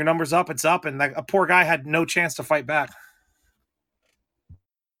almost like when your number's up, it's up, and a poor guy had no chance to fight back.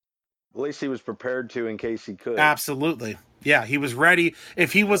 At least he was prepared to in case he could. Absolutely. Yeah, he was ready.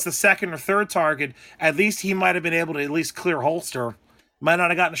 If he was the second or third target, at least he might have been able to at least clear holster. Might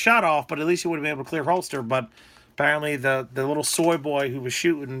not have gotten a shot off, but at least he would have been able to clear holster. But apparently the little soy boy who was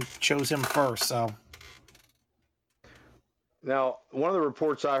shooting chose him first. So now, one of the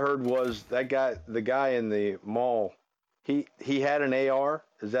reports I heard was the guy in the mall, he had an AR.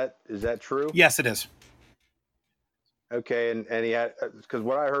 Is that true? yes, it is. Okay, and he had, because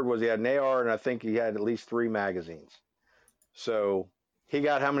what I heard was he had an AR, and I think he had at least 3 magazines. So he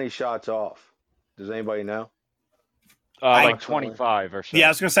got how many shots off? Does anybody know? Like 25 or so. Yeah, I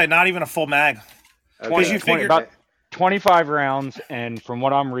was gonna say not even a full mag. Okay. You figured about 25 rounds, and from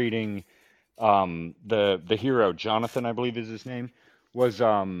what I'm reading, the hero Jonathan, I believe is his name, was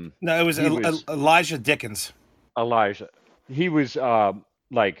no, it was Elijah Dickens. Elijah. He was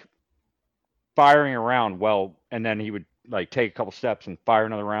like firing a round well, and then he would like take a couple steps and fire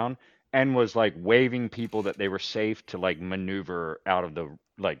another round, and was like waving people that they were safe to like maneuver out of the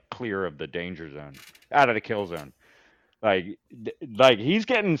like clear of the danger zone, out of the kill zone. Like he's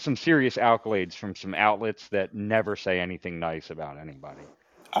getting some serious accolades from some outlets that never say anything nice about anybody.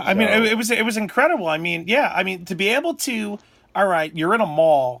 I mean, it was incredible. I mean, yeah. I mean, to be able to, all right, you're in a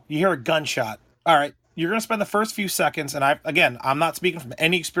mall, you hear a gunshot. All right, you're gonna spend the first few seconds, and I'm not speaking from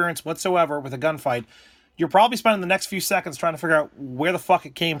any experience whatsoever with a gunfight. You're probably spending the next few seconds trying to figure out where the fuck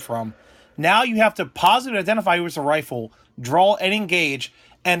it came from. Now you have to positively identify who was the rifle, draw and engage,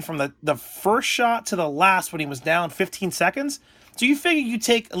 and from the first shot to the last when he was down 15 seconds, do you figure you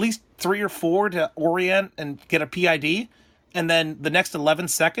take at least 3 or 4 to orient and get a PID, and then the next 11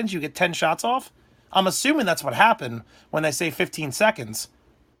 seconds you get 10 shots off? I'm assuming that's what happened when they say 15 seconds.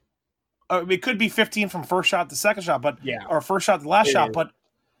 It could be 15 from first shot to second shot, but or first shot to last shot, but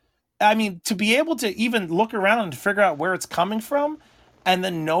I mean, to be able to even look around and figure out where it's coming from, and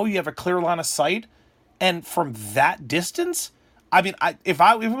then know you have a clear line of sight, and from that distance, I mean, if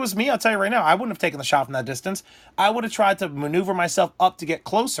it was me, I'll tell you right now, I wouldn't have taken the shot from that distance. I would have tried to maneuver myself up to get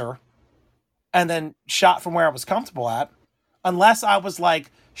closer, and then shot from where I was comfortable at. Unless I was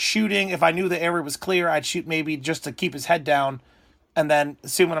like shooting, if I knew the area was clear, I'd shoot maybe just to keep his head down, and then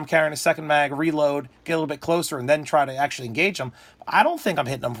assuming I'm carrying a second mag, reload, get a little bit closer, and then try to actually engage him. I don't think I'm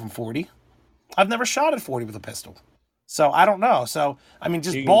hitting him from 40. I've never shot at 40 with a pistol. So I don't know. So, I mean,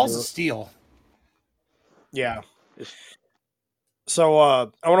 just balls of steel. Yeah. So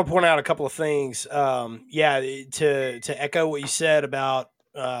I want to point out a couple of things. To echo what you said about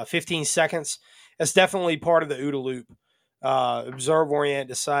 15 seconds, that's definitely part of the OODA loop. Observe, orient,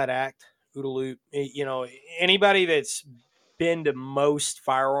 decide, act. OODA loop. You know, anybody that's been to most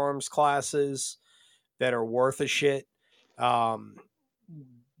firearms classes that are worth a shit,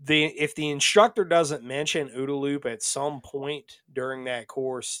 if the instructor doesn't mention OODA loop at some point during that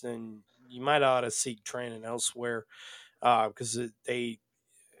course, then you might ought to seek training elsewhere, because I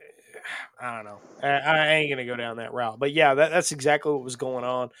don't know. I ain't gonna go down that route, but yeah, that's exactly what was going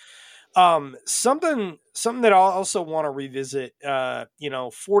on. Something that I also want to revisit.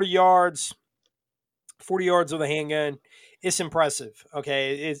 40 yards with a handgun. It's impressive.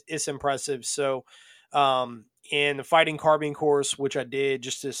 Okay, it's impressive. So, in the fighting carbine course, which I did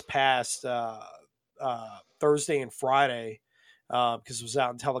just this past Thursday and Friday, because it was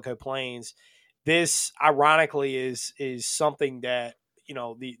out in Tellico Plains. This, ironically, is something that, you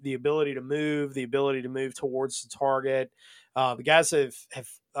know, the ability to move towards the target. The guys have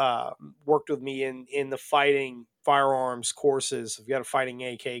worked with me in the fighting firearms courses. I've got a fighting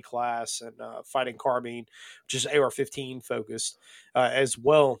AK class and fighting carbine, which is AR-15 focused as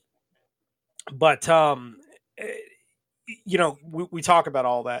well. But we talk about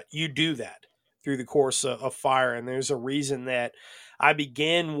all that. You do that through the course of fire, and there's a reason that I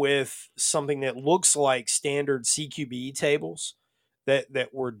begin with something that looks like standard CQB tables that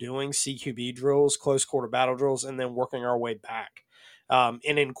we're doing CQB drills, close quarter battle drills, and then working our way back, and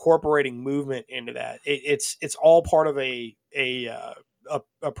incorporating movement into that. It's all part of a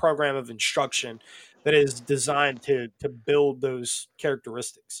a program of instruction that is designed to build those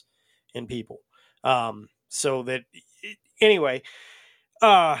characteristics in people. So that anyway.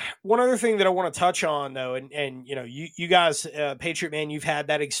 One other thing that I want to touch on though, and you know, you guys, Patriot Man, you've had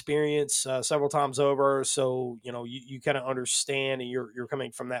that experience several times over, so you know you kind of understand, and you're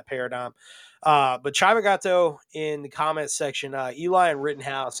coming from that paradigm. But Chivagato in the comments section, Eli and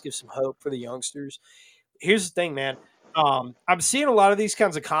Rittenhouse give some hope for the youngsters. Here's the thing, man. I'm seeing a lot of these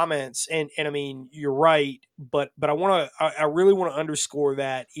kinds of comments, and I mean, you're right, but I really want to underscore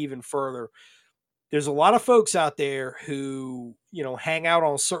that even further. There's a lot of folks out there who, you know, hang out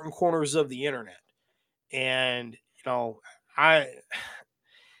on certain corners of the internet, and you know,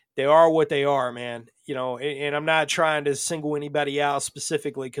 they are what they are, man. You know, and I'm not trying to single anybody out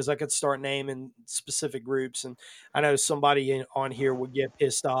specifically, because I could start naming specific groups, and I know somebody on here would get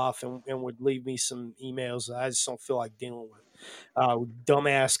pissed off and would leave me some emails that I just don't feel like dealing with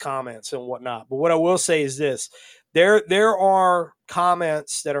dumbass comments and whatnot. But what I will say is this: there are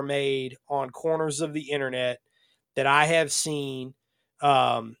comments that are made on corners of the internet that I have seen.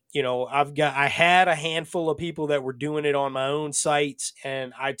 You know, I had a handful of people that were doing it on my own sites,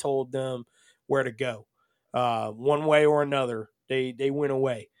 and I told them where to go. One way or another, they went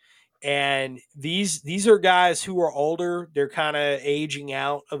away. And these are guys who are older. They're kind of aging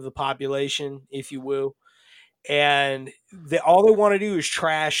out of the population, if you will. And all they want to do is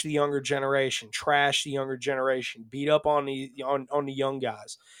trash the younger generation, beat up on the young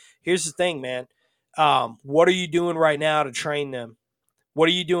guys. Here's the thing, man. What are you doing right now to train them? What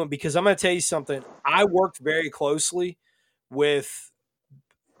are you doing? Because I'm going to tell you something. I worked very closely with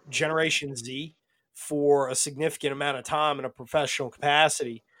Generation Z for a significant amount of time in a professional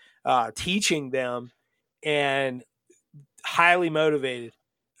capacity, teaching them, and highly motivated,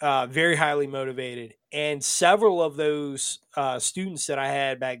 very highly motivated. And several of those students that I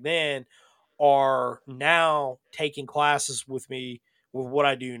had back then are now taking classes with me with what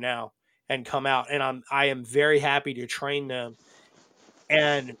I do now and come out. And I am very happy to train them.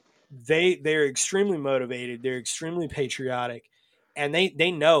 And they're extremely motivated. They're extremely patriotic, and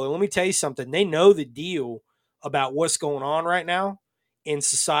they know. And let me tell you something. They know the deal about what's going on right now in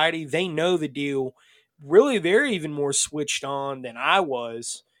society. They know the deal. Really, they're even more switched on than I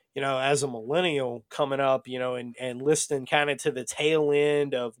was, you know, as a millennial coming up, you know, and listening kind of to the tail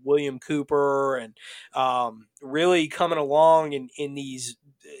end of William Cooper, and really coming along in these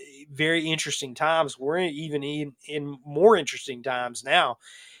very interesting times. We're even in more interesting times now.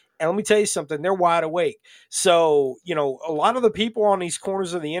 And let me tell you something, they're wide awake. So, you know, a lot of the people on these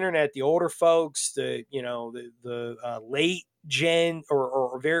corners of the internet, the older folks, the late Gen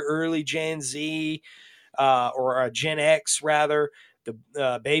or very early Gen Z, or Gen X rather,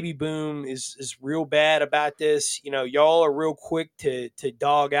 the baby boom is real bad about this. You know, y'all are real quick to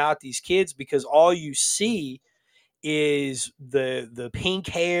dog out these kids, because all you see is the pink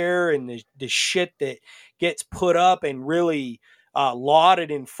hair and the shit that gets put up and really lauded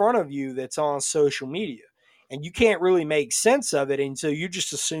in front of you that's on social media. And you can't really make sense of it, and so you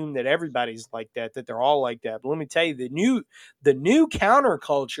just assume that everybody's like that they're all like that. But let me tell you, the new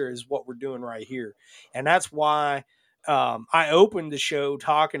counterculture is what we're doing right here. And that's why I opened the show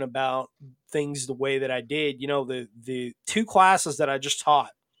talking about things the way that I did. You know, the two classes that I just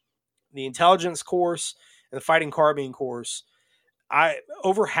taught, the intelligence course and the fighting carbine course,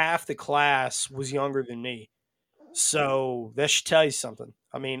 over half the class was younger than me. So that should tell you something.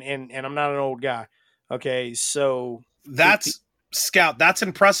 I mean, and I'm not an old guy. Okay, so that's Scout. That's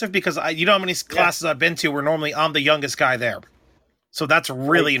impressive, because you know how many classes I've been to where normally I'm the youngest guy there. So that's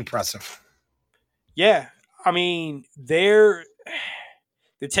really impressive. Yeah, I mean, they're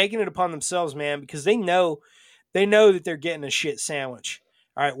taking it upon themselves, man, because they know that they're getting a shit sandwich.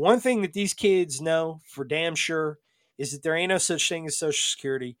 All right, one thing that these kids know for damn sure is that there ain't no such thing as Social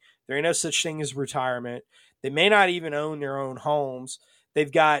Security. There ain't no such thing as retirement. They may not even own their own homes.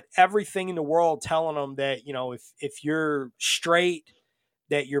 They've got everything in the world telling them that, you know, if you're straight,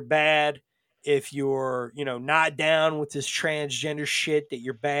 that you're bad. If you're, you know, not down with this transgender shit, that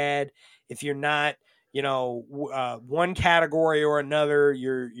you're bad. If you're not, you know, one category or another,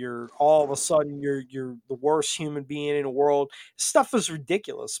 you're all of a sudden you're the worst human being in the world. Stuff is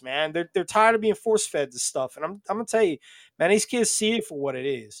ridiculous, man. They're tired of being force fed this stuff, and I'm gonna tell you, man, these kids see it for what it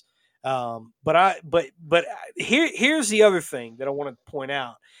is. But here's the other thing that I want to point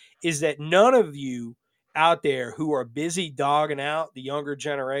out is that none of you out there who are busy dogging out the younger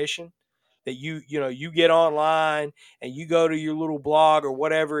generation, that you get online and you go to your little blog or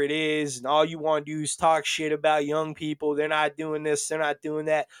whatever it is, and all you want to do is talk shit about young people. They're not doing this. They're not doing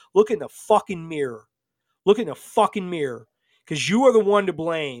that. Look in the fucking mirror. Look in the fucking mirror. because you are the one to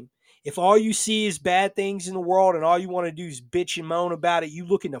blame. If all you see is bad things in the world and all you want to do is bitch and moan about it, you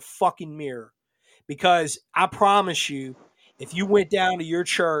look in the fucking mirror. Because I promise you, if you went down to your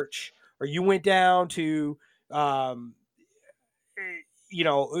church or you went down to,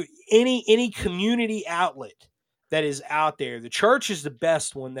 any community outlet that is out there, the church is the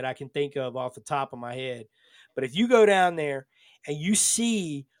best one that I can think of off the top of my head. But if you go down there and you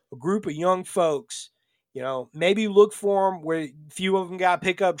see a group of young folks, maybe look for them where a few of them got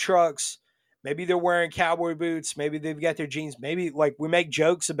pickup trucks. Maybe they're wearing cowboy boots. Maybe they've got their jeans. Maybe like we make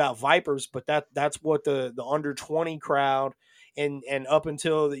jokes about Vipers, but that's what the under 20 crowd and up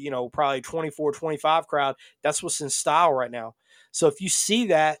until the, probably 24, 25 crowd, that's what's in style right now. So if you see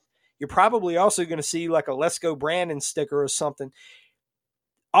that, you're probably also going to see like a Let's Go Brandon sticker or something.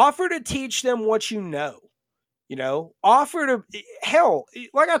 Offer to teach them what you know. Offer to, hell,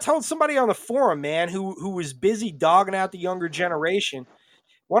 like I told somebody on the forum, man, who was busy dogging out the younger generation.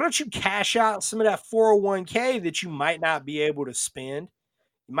 Why don't you cash out some of that 401k that you might not be able to spend?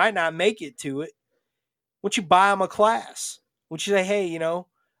 You might not make it to it. Why don't you buy them a class? Why don't you say, hey,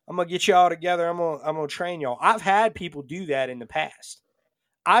 I'm going to get you all together. I'm going to train y'all. I've had people do that in the past.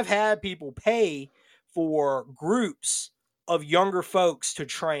 I've had people pay for groups of younger folks to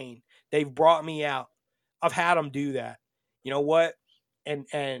train. They've brought me out. I've had them do that. You know what? And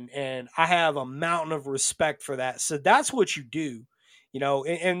I have a mountain of respect for that. So that's what you do.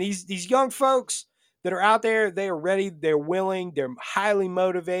 And these young folks that are out there, they are ready, they're willing, they're highly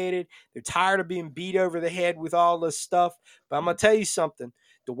motivated, they're tired of being beat over the head with all this stuff. But I'm going to tell you something.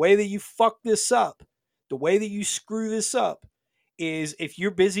 The way that you fuck this up, the way that you screw this up is if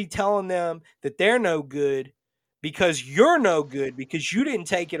you're busy telling them that they're no good because you're no good, because you didn't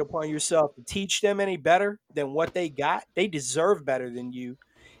take it upon yourself to teach them any better than what they got. They deserve better than you.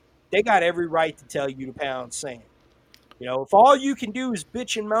 They got every right to tell you to pound sand. If all you can do is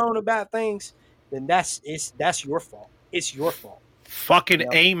bitch and moan about things, then that's your fault. It's your fault.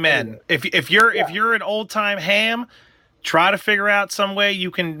 Fucking amen. If you're an old time ham, try to figure out some way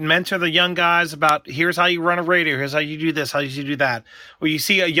you can mentor the young guys about here's how you run a radio, here's how you do this, how you do that. Or you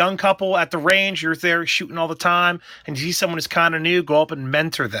see a young couple at the range, you're there shooting all the time, and you see someone who's kind of new, go up and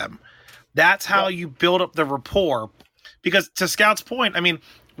mentor them. That's how you build up the rapport. Because to Scout's point, I mean,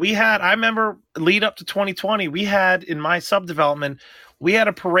 I remember lead up to 2020, we had in my subdevelopment, we had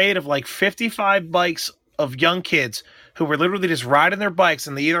a parade of like 55 bikes of young kids who were literally just riding their bikes,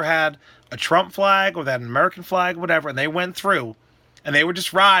 and they either had a Trump flag or that American flag, whatever, and they went through and they were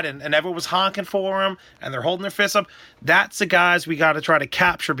just riding and everyone was honking for them and they're holding their fists up. That's the guys we got to try to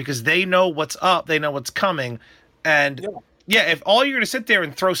capture because they know what's up. They know what's coming. And if all you're going to sit there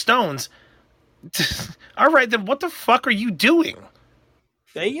and throw stones, all right, then what the fuck are you doing?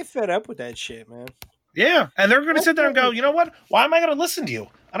 They get fed up with that shit, man. Yeah, and they're going to sit there and go, you know what? Why am I going to listen to you?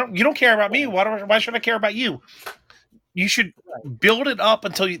 You don't care about me. Why should I care about you? You should build it up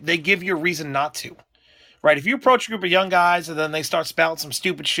until they give you a reason not to, right? If you approach a group of young guys and then they start spouting some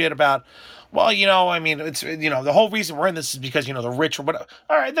stupid shit about, well, I mean, it's, the whole reason we're in this is because, the rich or whatever.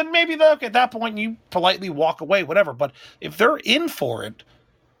 All right, then maybe at that point you politely walk away, whatever. But if they're in for it,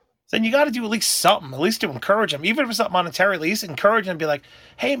 then you got to do at least something, at least to encourage them. Even if it's not monetarily, at least encourage them and be like,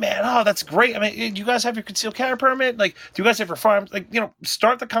 hey, man, that's great. I mean, do you guys have your concealed carry permit? Like, do you guys have your firearms? Like,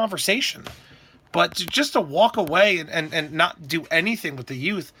 start the conversation. But just to walk away and not do anything with the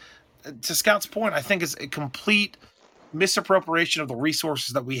youth, to Scout's point, I think is a complete misappropriation of the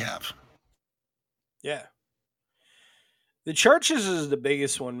resources that we have. Yeah. The churches is the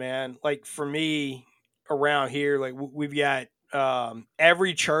biggest one, man. Like for me around here, like we've got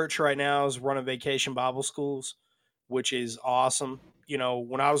every church right now is running vacation Bible schools, which is awesome.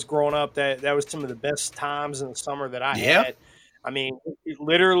 When I was growing up, that was some of the best times in the summer that I had. I mean, it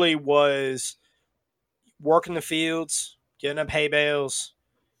literally was working the fields, getting up hay bales,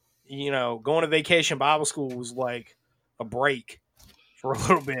 going to vacation Bible school was like a break for a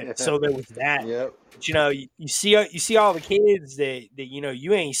little bit. So there was that. Yep. But, you see all the kids that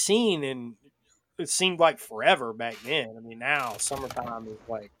you ain't seen, and it seemed like forever back then. I mean, now summertime is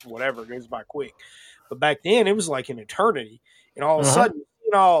like whatever, it goes by quick. But back then it was like an eternity. And all of a sudden,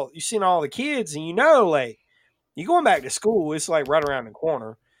 you've seen all the kids, and like you going back to school, it's like right around the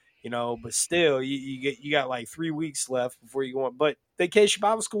corner. But still, you got like 3 weeks left before you go on. But vacation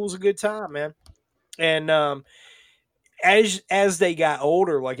Bible school is a good time, man. And as they got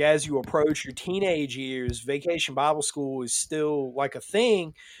older, like as you approach your teenage years, vacation Bible school is still like a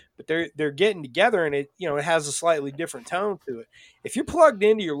thing, but they're getting together, and it has a slightly different tone to it. If you're plugged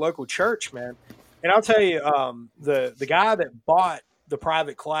into your local church, man, and I'll tell you, the guy that bought the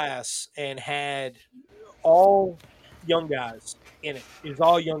private class and had all young guys in it. It was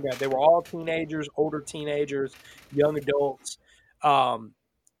all young guys. They were all teenagers, older teenagers, young adults.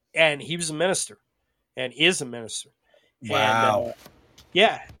 And he was a minister and is a minister. And Wow.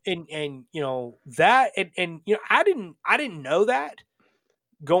 yeah, and you know that, and you know, I didn't know that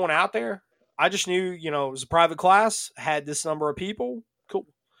going out there. I just knew, you know, it was a private class, had this number of people, cool.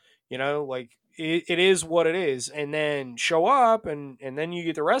 You know, like it is what it is. And then show up, and then you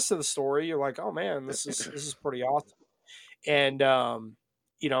get the rest of the story. You're like, oh man, this is pretty awesome. And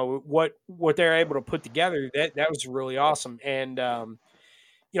you know what they're able to put together, that was really awesome. And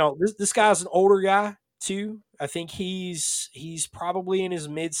you know, this guy's an older guy too. I think he's probably in his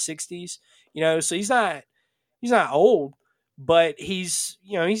mid 60s. You know, so he's not old, but he's,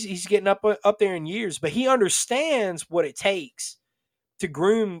 you know, he's getting up there in years. But he understands what it takes to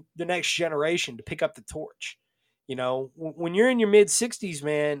groom the next generation to pick up the torch. You know, when you're in your mid 60s,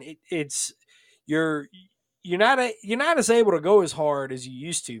 man, it's you're you're not as able to go as hard as you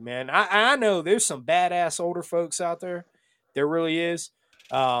used to, man. I know there's some badass older folks out there. There really is.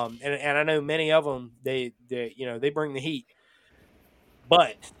 And I know many of them, they you know, they bring the heat.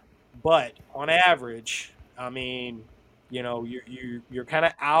 But on average, I mean, you know, you're kind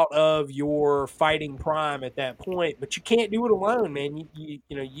of out of your fighting prime at that point, but you can't do it alone, man. You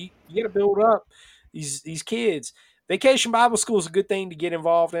know, you got to build up these kids. Vacation Bible School is a good thing to get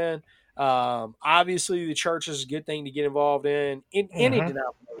involved in. Obviously, the church is a good thing to get involved in any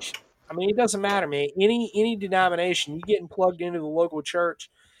denomination. I mean, it doesn't matter, man. Any denomination, you getting plugged into the local church,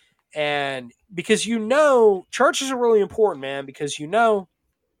 and because you know, churches are really important, man. Because you know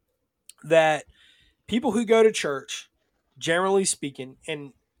that people who go to church, generally speaking,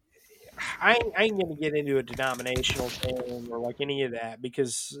 and I ain't going to get into a denominational thing or like any of that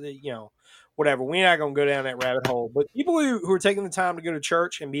because, you know, whatever. We're not going to go down that rabbit hole. But people who are taking the time to go to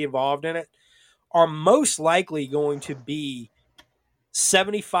church and be involved in it are most likely going to be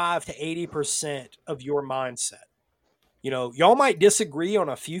 75 to 80% of your mindset. You know, y'all might disagree on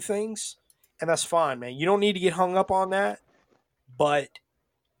a few things, and that's fine, man. You don't need to get hung up on that. But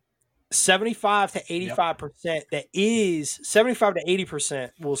 75 to 85%, that is 75 to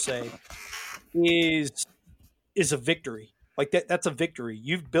 80%, we'll say, is a victory. Like that's a victory.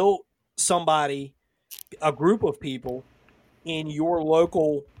 You've built somebody, a group of people in your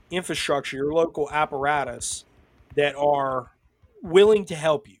local infrastructure, your local apparatus that are willing to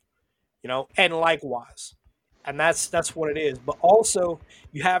help you, you know, and likewise. And that's what it is. But also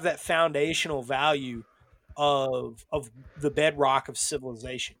you have that foundational value of the bedrock of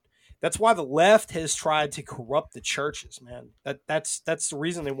civilization. That's why the left has tried to corrupt the churches, man. That's the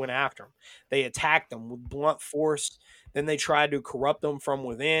reason they went after them. They attacked them with blunt force. Then they tried to corrupt them from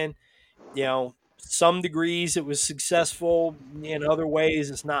within. You know, some degrees it was successful. In other ways,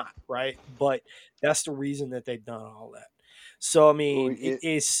 it's not, right? But that's the reason that they've done all that. So I mean,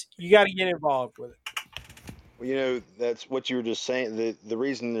 it's you got to get involved with it. Well, you know, that's what you were just saying. The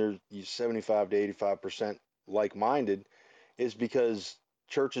reason they're 75 to 85% like-minded is because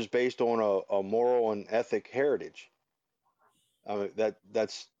church is based on a moral and ethic heritage. I mean,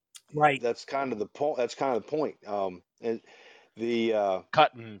 that's Right. that's kind of the point. That's kind of the point. And the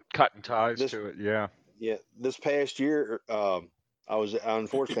Cutting ties to it. Yeah. yeah, this past year, I was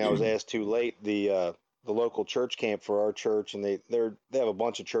unfortunately I was asked too late. The local church camp for our church, and they have a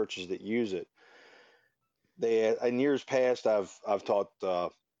bunch of churches that use it. They in years past, I've taught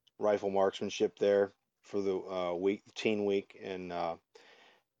rifle marksmanship there for the teen week, and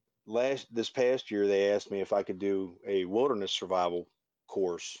this past year they asked me if I could do a wilderness survival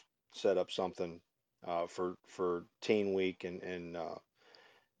course, set up something for teen week, and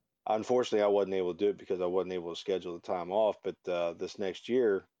unfortunately I wasn't able to do it because I wasn't able to schedule the time off. But this next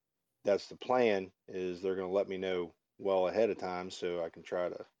year, that's the plan. Is they're going to let me know well ahead of time so I can try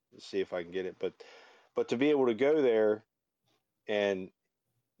to see if I can get it. But to be able to go there, and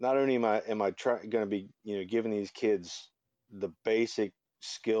not only am I going to be, you know, giving these kids the basic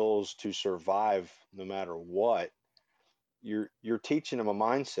skills to survive no matter what, you're teaching them a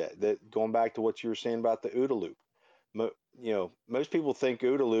mindset that, going back to what you were saying about the OODA loop. You know, most people think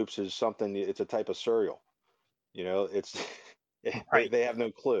OODA loops is something. It's a type of cereal. You know, it's Right. they have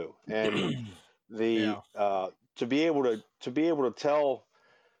no clue. And the to be able to tell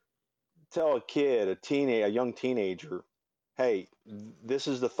a kid, a young teenager, hey, this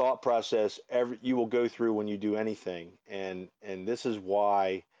is the thought process you will go through when you do anything, and this is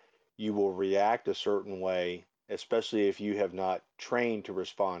why you will react a certain way, especially if you have not trained to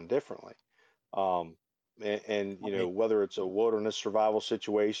respond differently. And you know, whether it's a wilderness survival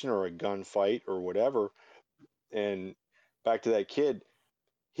situation or a gunfight or whatever. And back to that kid,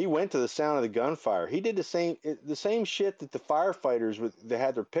 he went to the sound of the gunfire. He did the same shit that the firefighters they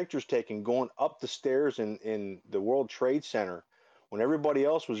had their pictures taken going up the stairs in the World Trade Center when everybody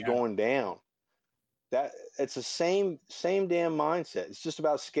else was going down. That it's the same damn mindset. It's just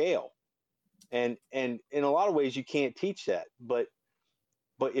about scale. And in a lot of ways you can't teach that, but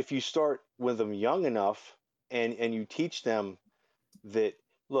if you start with them young enough and you teach them that,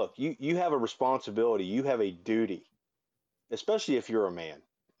 look, you have a responsibility, you have a duty, especially if you're a man.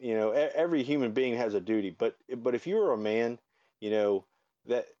 You know, every human being has a duty, but if you're a man, you know,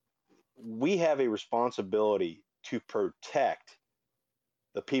 that we have a responsibility to protect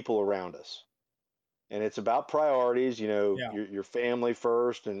the people around us. And it's about priorities, you know, your family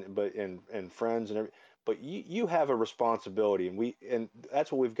first and friends and everything. But you have a responsibility, and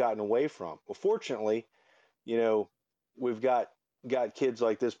that's what we've gotten away from. Well, fortunately, you know, we've got kids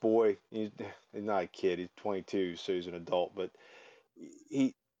like this boy. He's not a kid; he's 22, so he's an adult. But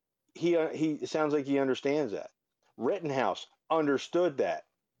he sounds like he understands that. Rittenhouse understood that.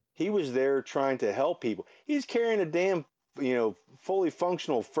 He was there trying to help people. He's carrying a damn, you know, fully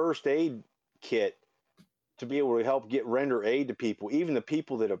functional first aid kit to be able to help render aid to people, even the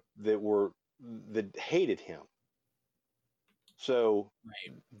people that hated him. So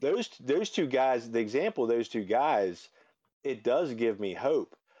those two guys, the example of those two guys, it does give me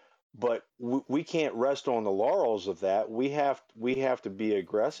hope. But we can't rest on the laurels of that. We have to be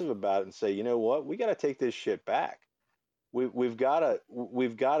aggressive about it and say, you know what, we got to take this shit back. We've got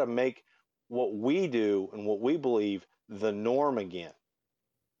to make what we do and what we believe the norm again.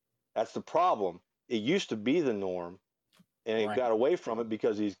 That's the problem. It used to be the norm, and it got away from it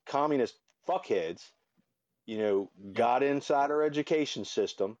because these communist fuckheads, you know, got inside our education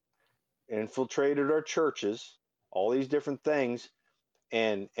system, infiltrated our churches, all these different things,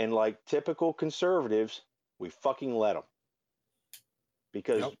 and like typical conservatives, we fucking let them.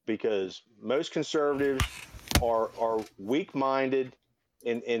 Because most conservatives are weak-minded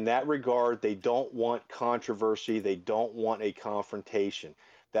in that regard. They don't want controversy. They don't want a confrontation.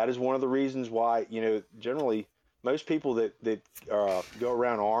 That is one of the reasons why, you know, generally most people that go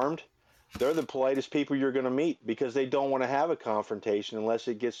around armed, they're the politest people you're going to meet because they don't want to have a confrontation unless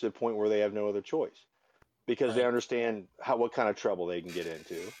it gets to the point where they have no other choice, because they understand what kind of trouble they can get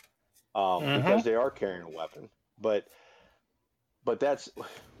into because they are carrying a weapon. But that's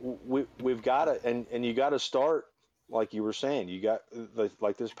we've got to, and you got to start, like you were saying, you got,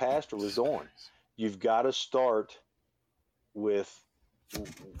 like this pastor was on, you've got to start with, you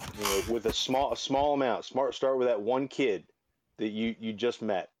know, with a small amount. Start with that one kid that you just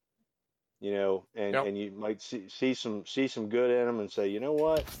met, you know, and you might see some good in him and say, you know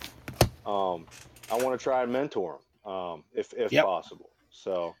what, I want to try and mentor him if possible.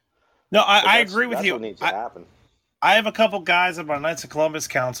 So no, I agree with you. What needs to happen. I have a couple guys at my Knights of Columbus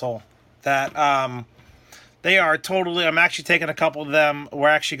Council that they are totally. I'm actually taking a couple of them. We're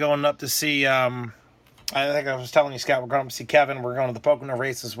actually going up to see. I think I was telling you, Scott, we're going to see Kevin. We're going to the Pocono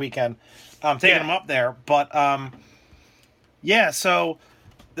race this weekend. I'm taking them up there. But, so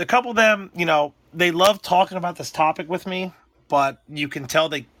a couple of them, you know, they love talking about this topic with me, but you can tell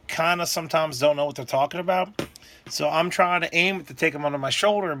they kind of sometimes don't know what they're talking about. So I'm trying to aim to take them under my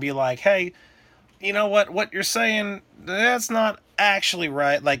shoulder and be like, hey, you know what you're saying, that's not actually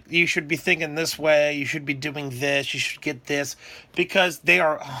right. Like, you should be thinking this way. You should be doing this. You should get this. Because they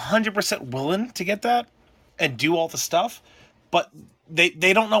are 100% willing to get that and do all the stuff, but they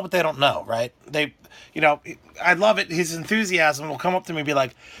don't know what they don't know, right? They, you know, I love it. His enthusiasm will come up to me and be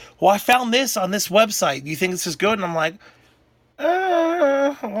like, well, I found this on this website. Do you think this is good? And I'm like,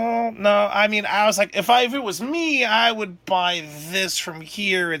 well, no. I mean, I was like, if it was me, I would buy this from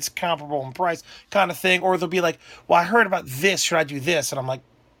here. It's comparable in price, kind of thing. Or they'll be like, well, I heard about this. Should I do this? And I'm like,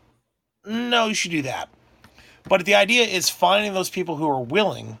 no, you should do that. But the idea is finding those people who are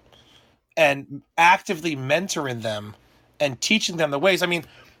willing and actively mentoring them and teaching them the ways. I mean,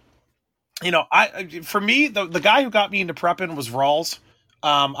 you know, for me, the guy who got me into prepping was Rawls.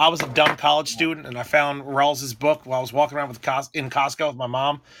 I was a dumb college student, and I found Rawls's book while I was walking around in Costco with my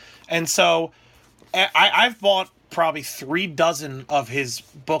mom. And so I've bought probably 36 of his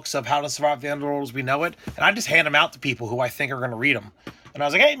books of how to survive the underworld as we know it. And I just hand them out to people who I think are going to read them. And I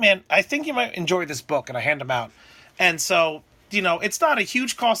was like, hey, man, I think you might enjoy this book. And I hand them out. And so, you know, it's not a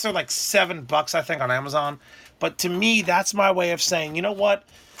huge cost. They're like $7, I think, on Amazon. But to me, that's my way of saying, you know what?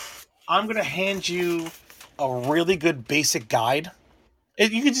 I'm going to hand you a really good basic guide.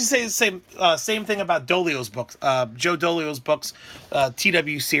 You could just say the same thing about Dolio's books, Joe Dolio's books,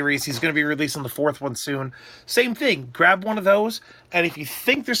 TW series. He's going to be releasing the 4th one soon. Same thing. Grab one of those, and if you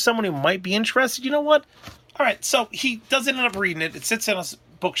think there's someone who might be interested, you know what? All right, so he doesn't end up reading it. It sits in a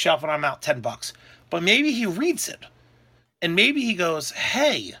bookshelf and I'm out $10. But maybe he reads it. And maybe he goes,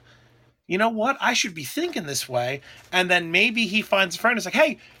 hey, you know what? I should be thinking this way. And then maybe he finds a friend who's like,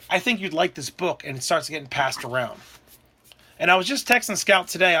 hey, I think you'd like this book. And it starts getting passed around. And I was just texting Scout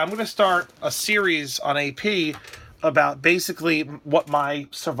today. I'm going to start a series on AP about basically what my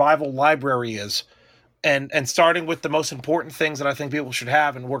survival library is. And starting with the most important things that I think people should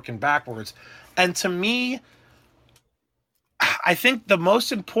have and working backwards. And to me, I think the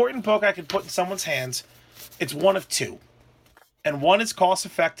most important book I could put in someone's hands, it's one of two. And one is cost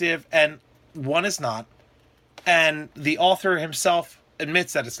effective and one is not. And the author himself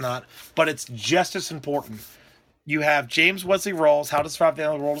admits that it's not, but it's just as important. You have James Wesley Rawls, How to Survive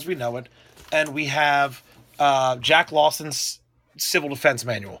the World as We Know It, and we have Jack Lawson's Civil Defense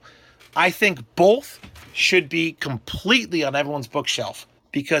Manual. I think both should be completely on everyone's bookshelf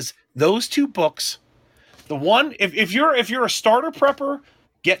because those two books, the one, if you're a starter prepper,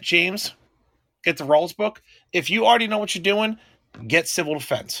 get James, get the Rawls book. If you already know what you're doing, get Civil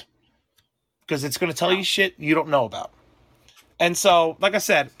Defense because it's going to tell you shit you don't know about. And so, like I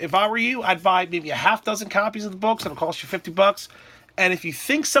said, if I were you, I'd buy maybe a half dozen copies of the books. It'll cost you $50. And if you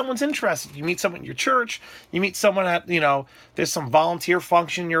think someone's interested, you meet someone in your church, you meet someone at, there's some volunteer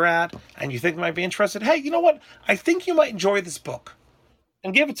function you're at, and you think they might be interested. Hey, you know what? I think you might enjoy this book.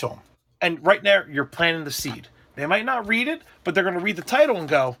 And give it to them. And right there, you're planting the seed. They might not read it, but they're going to read the title and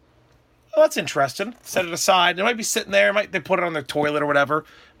go, oh, that's interesting. Set it aside. They might be sitting there. They put it on their toilet or whatever,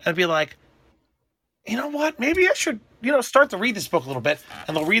 and be like, you know what? Maybe I should, start to read this book a little bit.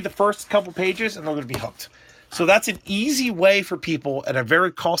 And they'll read the first couple pages, and they're going to be hooked. So that's an easy way for people and a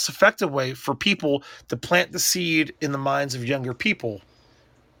very cost-effective way for people to plant the seed in the minds of younger people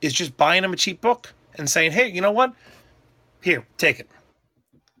is just buying them a cheap book and saying, hey, you know what? Here, take it.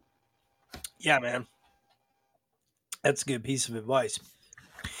 Yeah, man. That's a good piece of advice.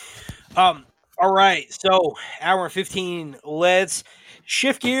 All right. So, hour and 15. Let's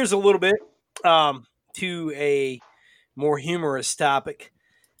shift gears a little bit to a more humorous topic.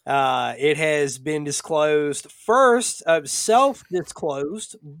 It has been disclosed first,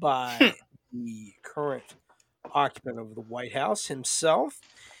 self-disclosed by the current occupant of the White House himself,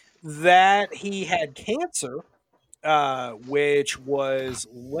 that he had cancer, which was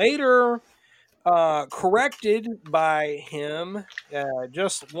later corrected by him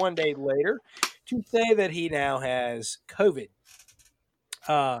just one day later to say that he now has COVID.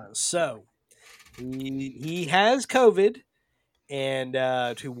 So he has COVID. And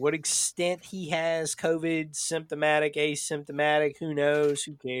to what extent he has COVID, symptomatic, asymptomatic, who knows,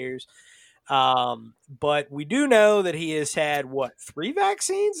 who cares. But we do know that he has had, 3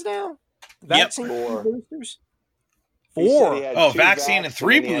 vaccines now? Vaccine boosters? 4. Oh, vaccine and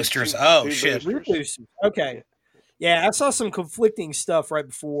 3 boosters. Oh, shit. 3 boosters. Okay. Yeah, I saw some conflicting stuff right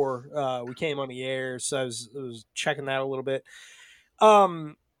before we came on the air, so I was checking that a little bit.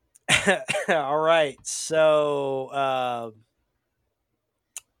 All right, so...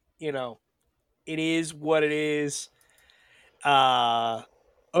 it is what it is.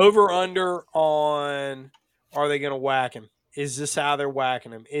 Over under on, are they going to whack him? Is this how they're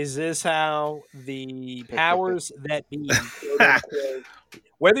whacking him? Is this how the powers that be,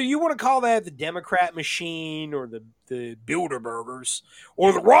 whether you want to call that the Democrat machine or the Bilderbergers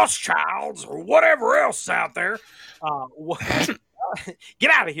or the Rothschilds or whatever else out there, get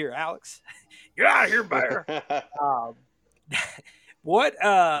out of here, Alex. Get out of here, Bear. But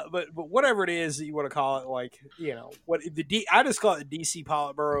whatever it is that you want to call it, I just call it the DC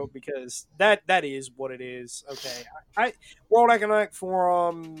Politburo because that is what it is. Okay, World Economic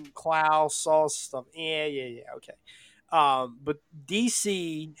Forum, Klaus, all stuff. Yeah, okay. But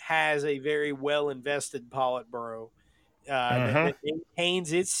DC has a very well invested Politburo that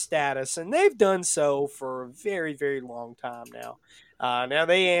maintains its status, and they've done so for a very, very long time now. Now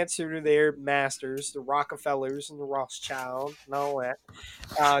they answer to their masters, the Rockefellers and the Rothschild and all that.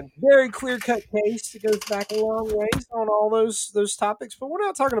 Very clear-cut case that goes back a long ways on all those topics, but we're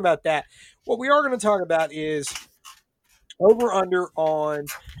not talking about that. What we are going to talk about is over-under on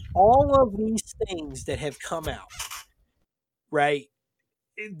all of these things that have come out, right?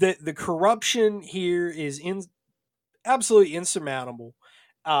 The corruption here is absolutely insurmountable.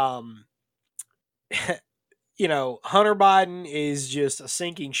 Hunter Biden is just a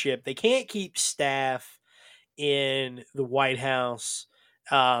sinking ship. They can't keep staff in the White House.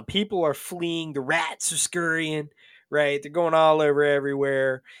 People are fleeing. The rats are scurrying, right? They're going all over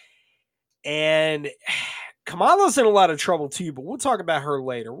everywhere. And Kamala's in a lot of trouble too, but we'll talk about her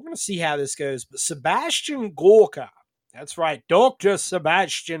later. We're going to see how this goes. But Sebastian Gorka, that's right, Dr.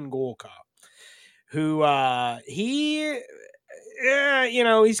 Sebastian Gorka, who he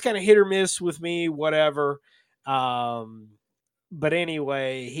he's kind of hit or miss with me, whatever. But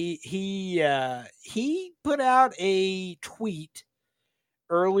anyway, he put out a tweet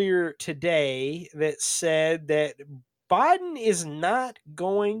earlier today that said that Biden is not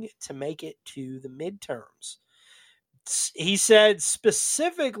going to make it to the midterms. He said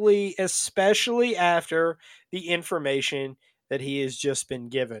specifically, especially after the information that he has just been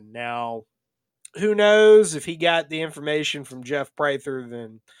given. Now, who knows if he got the information from Jeff Prather,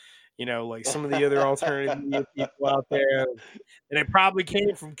 then, like some of the other alternative media people out there, and it probably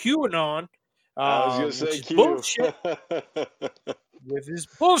came from QAnon, I was going to which say is Q. bullshit with his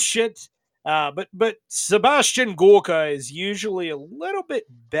bullshit. But Sebastian Gorka is usually a little bit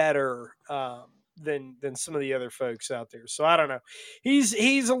better than some of the other folks out there. So I don't know.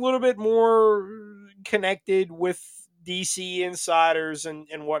 He's a little bit more connected with DC insiders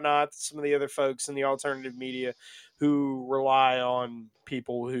and whatnot. Some of the other folks in the alternative media who rely on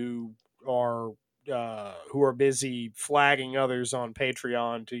people who are busy flagging others on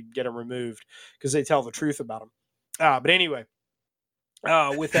Patreon to get them removed because they tell the truth about them. But anyway.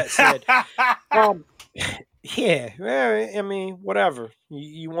 With that said, yeah, well, I mean, whatever.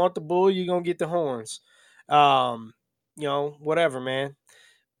 You want the bull, you're gonna get the horns. Whatever, man.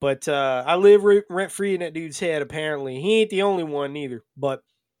 But I live rent free in that dude's head. Apparently, he ain't the only one either. But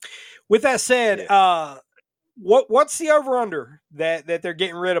with that said, what's the over under that they're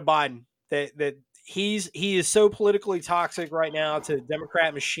getting rid of Biden? That he is so politically toxic right now to the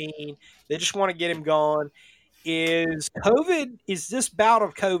Democrat machine. They just want to get him gone. Is this bout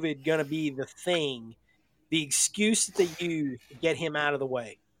of COVID going to be the thing, the excuse that they use to get him out of the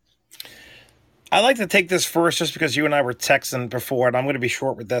way? I'd like to take this first just because you and I were texting before, and I'm going to be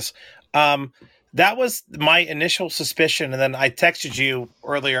short with this. That was my initial suspicion, and then I texted you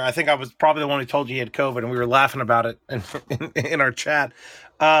earlier. I think I was probably the one who told you he had COVID, and we were laughing about it in our chat.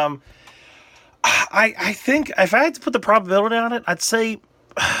 I think if I had to put the probability on it, I'd say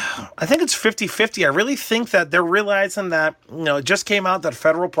I think it's 50-50. I really think that they're realizing that, it just came out that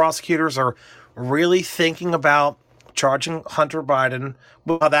federal prosecutors are really thinking about charging Hunter Biden.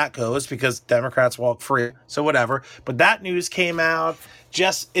 Well, how that goes, because Democrats walk free, so whatever. But that news came out.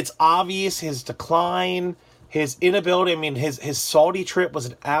 It's obvious his decline, his inability. I mean, his Saudi trip was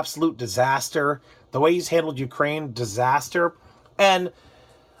an absolute disaster. The way he's handled Ukraine, disaster. And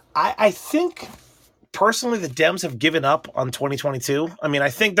I think personally, the Dems have given up on 2022. I mean, I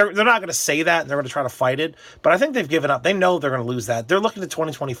think they're not going to say that and they're going to try to fight it, but I think they've given up. They know they're going to lose that. They're looking at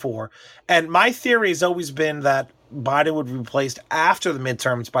 2024. And my theory has always been that Biden would be replaced after the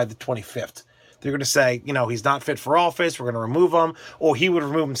midterms by the 25th. They're going to say, he's not fit for office. We're going to remove him. Or he would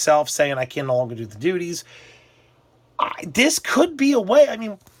remove himself saying, I can no longer do the duties. This could be a way. I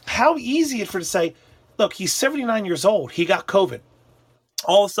mean, how easy it for to say, look, he's 79 years old. He got COVID.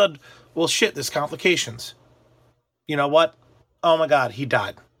 All of a sudden, well, shit, there's complications. You know what? Oh my God, he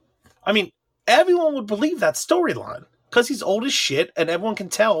died. I mean, everyone would believe that storyline because he's old as shit and everyone can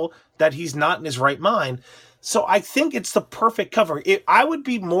tell that he's not in his right mind. So I think it's the perfect cover. I would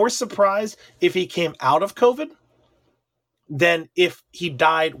be more surprised if he came out of COVID than if he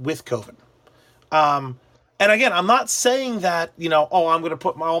died with COVID. And again, I'm not saying that, I'm going to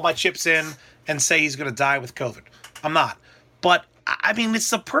put all my chips in and say he's going to die with COVID. I'm not. But I mean,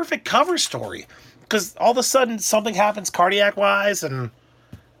 it's the perfect cover story because all of a sudden something happens cardiac-wise and,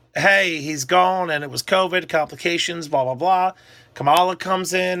 hey, he's gone and it was COVID, complications, blah, blah, blah. Kamala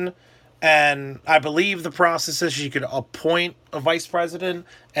comes in and I believe the process is she could appoint a vice president,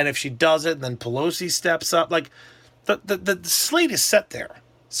 and if she does it, then Pelosi steps up. Like, the slate is set there.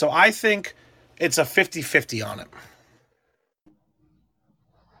 So I think it's a 50-50 on it.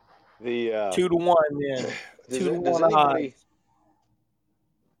 The 2-1, yeah. 2-1 odds.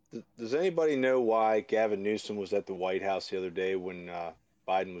 Does anybody know why Gavin Newsom was at the White House the other day when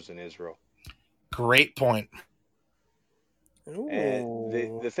Biden was in Israel? Great point. And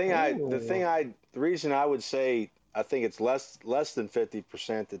the reason I would say I think it's less than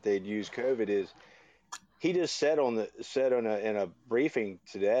 50% that they'd use COVID is he just said in a briefing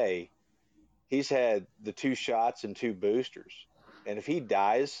today he's had the 2 shots and 2 boosters, and if he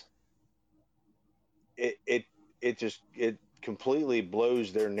dies, it completely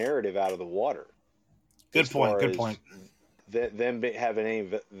blows their narrative out of the water. Good point. Them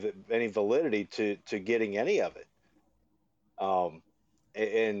having any validity to getting any of it.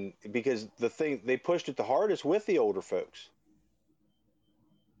 And because the thing they pushed it the hardest with the older folks.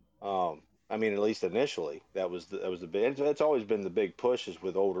 I mean, at least initially, that was the big. It's always been the big pushes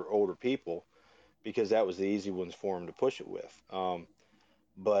with older people, because that was the easy ones for them to push it with.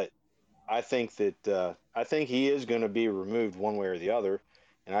 But I think that I think he is going to be removed one way or the other,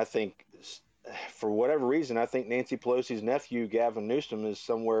 and I think for whatever reason, I think Nancy Pelosi's nephew Gavin Newsom is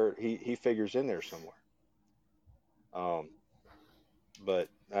somewhere. He figures in there somewhere. But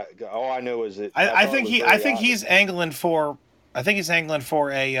all I know is that I think he's angling for. I think he's angling for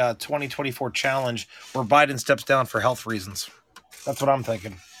a 2024 challenge where Biden steps down for health reasons. That's what I'm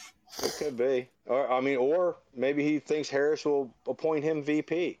thinking. It could be, or maybe he thinks Harris will appoint him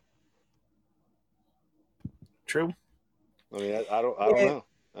VP. True. I mean, I don't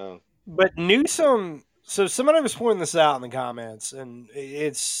know. But Newsom, so somebody was pointing this out in the comments, and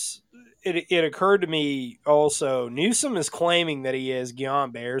it occurred to me also. Newsom is claiming that he has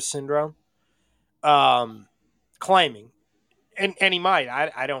Guillain-Barré syndrome. Claiming, and he might.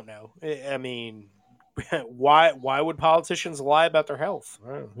 I don't know. I mean, why would politicians lie about their health?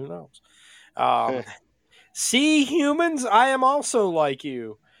 Who knows? See, humans, I am also like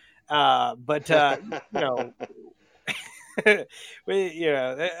you. But you know. I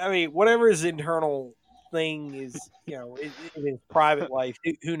mean, whatever his internal thing is, in his private life,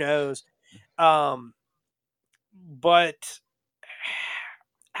 who knows? But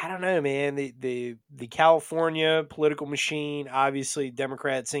I don't know, man. The California political machine, obviously,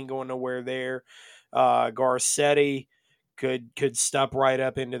 Democrats ain't going nowhere there. Garcetti could step right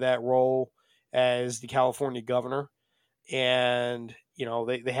up into that role as the California governor, and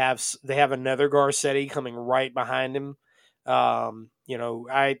they have another Garcetti coming right behind him. I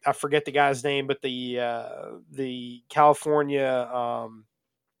forget the guy's name, but the California,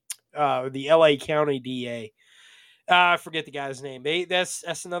 the LA County DA, I forget the guy's name.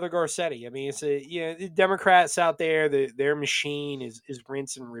 That's another Garcetti. I mean, it's the Democrats out there, their machine is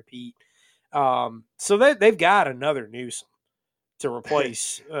rinse and repeat. So they've got another Newsom to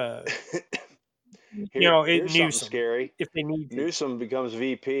replace. Here's Newsom, something scary. if they need to. Newsom becomes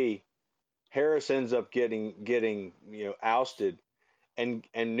VP. Harris ends up getting ousted, and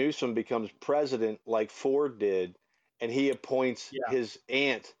Newsom becomes president like Ford did, and he appoints his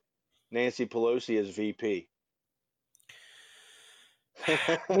aunt Nancy Pelosi as VP.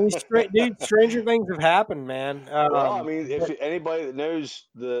 Dude, stranger things have happened, man. Well, I mean, if anybody that knows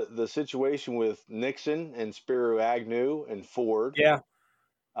the situation with Nixon and Spiro Agnew and Ford,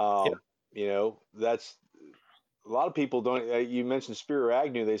 that's. A lot of people don't. You mentioned Spiro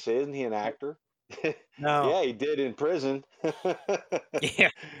Agnew. They say, "Isn't he an actor?" No. Yeah, he did in prison.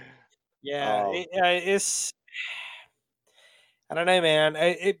 It's. I don't know, man.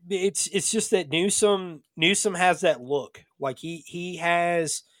 It's just that Newsom has that look. Like he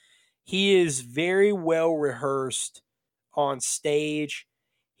is very well rehearsed on stage.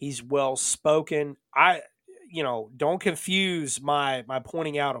 He's well spoken. Don't confuse my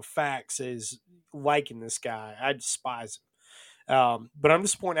pointing out of facts as liking this guy. I despise him. But I'm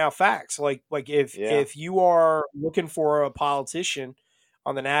just pointing out facts. Like if you are looking for a politician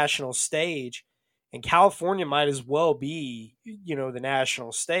on the national stage, and California might as well be, the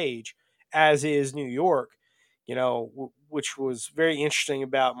national stage, as is New York, which was very interesting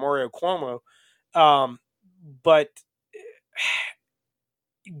about Mario Cuomo. But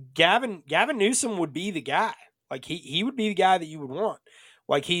Gavin Newsom would be the guy. Like he would be the guy that you would want.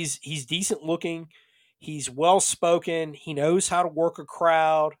 Like he's decent looking, he's well spoken, he knows how to work a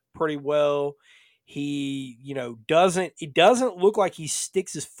crowd pretty well. He, it doesn't look like he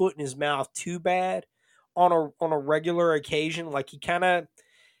sticks his foot in his mouth too bad on a regular occasion. Like he kind of,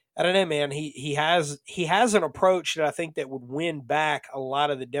 I don't know, man. He has an approach that I think that would win back a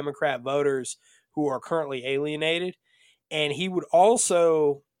lot of the Democrat voters who are currently alienated. And he would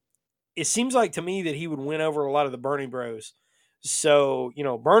also, it seems like to me that he would win over a lot of the Bernie bros. So,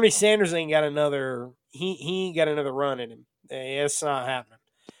 Bernie Sanders ain't got another, he ain't got another run in him. It's not happening.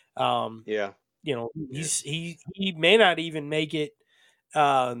 He may not even make it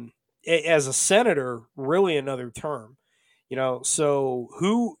as a senator really another term. So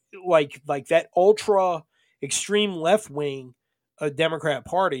who like that ultra extreme left wing Democrat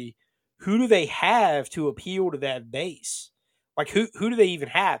Party, who do they have to appeal to that base? Like who do they even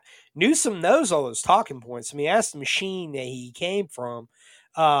have? Newsom knows all those talking points. I mean, that's the machine that he came from.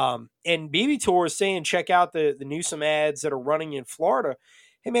 And BB Tour is saying, check out the Newsom ads that are running in Florida.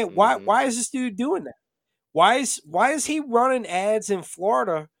 Hey man, why is this dude doing that? Why is he running ads in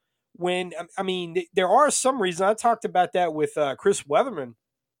Florida when, I mean, there are some reasons. I talked about that with Chris Weatherman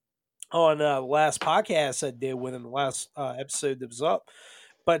on the last podcast I did with him, the last episode that was up.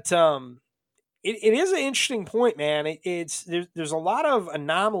 But it is an interesting point, man. There's a lot of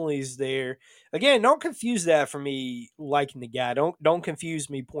anomalies there. Again, don't confuse that for me liking the guy. Don't confuse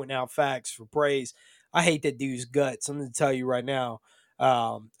me pointing out facts for praise. I hate that dude's guts. I'm going to tell you right now.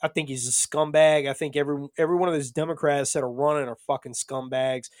 I think he's a scumbag. I think every one of those Democrats that are running are fucking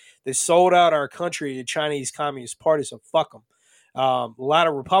scumbags. They sold out our country to Chinese Communist Party, so fuck them. A lot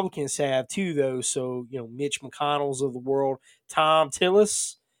of Republicans have too, though. So Mitch McConnell's of the world, Tom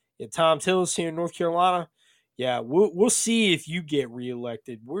Tillis here in North Carolina. Yeah, we'll see if you get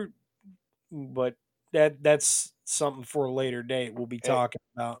reelected. But that's something for a later date. We'll be talking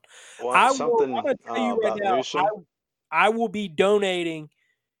about. Well, I'm something going to tell you right about now. Newsom. I will be donating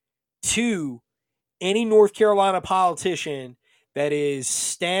to any North Carolina politician that is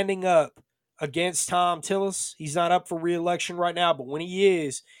standing up against Tom Tillis. He's not up for re-election right now, but when he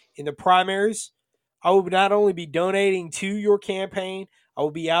is in the primaries, I will not only be donating to your campaign, I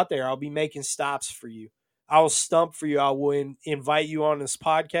will be out there. I'll be making stops for you. I will stump for you. I will invite you on this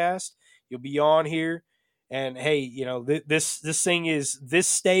podcast. You'll be on here. And hey, this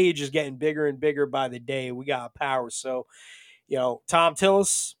stage is getting bigger and bigger by the day. We got power. So, Tom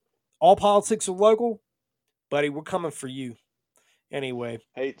Tillis, all politics are local, buddy. We're coming for you. Anyway.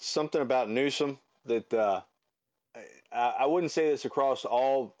 Hey, something about Newsom that I wouldn't say this across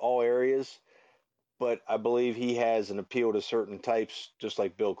all areas, but I believe he has an appeal to certain types, just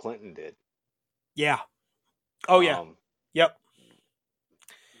like Bill Clinton did. Yeah. Oh yeah. Yep.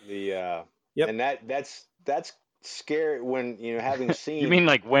 Yep. And that's scary when having seen. You mean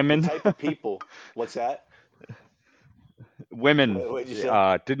like women? The type of people. What's that? Women. What'd you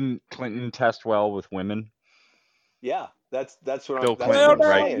say? Didn't Clinton test well with women? Yeah, that's what Bill I'm Clinton,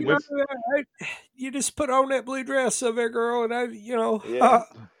 saying. right? You just put on that blue dress over there, girl, and Yeah.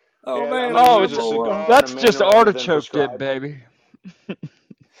 Oh Yeah, man! Oh, cigar that's and a just man rather than artichoke dip, prescribed. baby.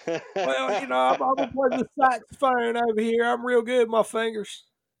 Well, I'm gonna play the saxophone over here. I'm real good with my fingers.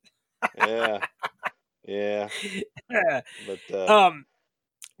 Yeah. But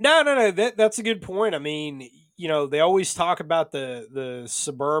no. That's a good point. I mean, they always talk about the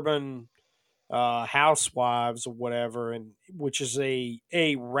suburban housewives or whatever, and which is a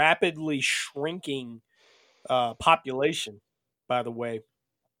rapidly shrinking population, by the way.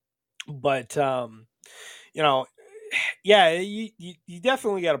 But yeah, you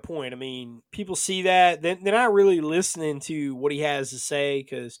definitely got a point. I mean, people see that they're not really listening to what he has to say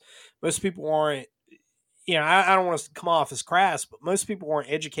because most people aren't. I don't want to come off as crass, but most people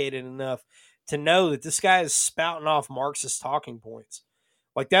aren't educated enough to know that this guy is spouting off Marxist talking points.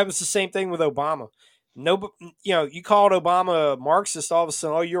 Like that was the same thing with Obama. No, you called Obama a Marxist, all of a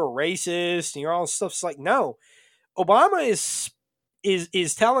sudden, oh, you're a racist, and you're all this stuff. It's like, no, Obama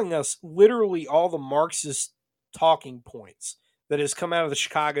is telling us literally all the Marxist talking points that has come out of the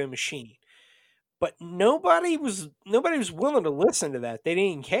Chicago machine. But nobody was willing to listen to that. They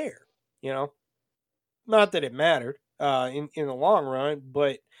didn't care, Not that it mattered in the long run,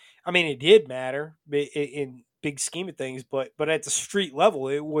 but I mean, it did matter in big scheme of things. But at the street level,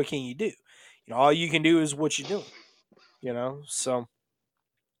 what can you do? All you can do is what you're doing. So,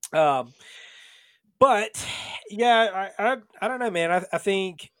 but yeah, I don't know, man. I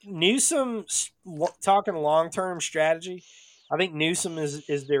think Newsom talking long-term strategy. I think Newsom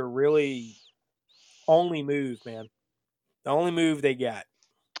is their really only move, man. The only move they got.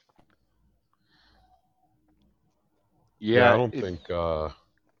 Yeah, I don't think they're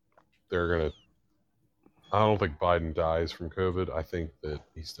gonna. I don't think Biden dies from COVID. I think that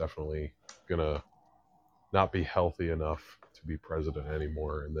he's definitely gonna not be healthy enough to be president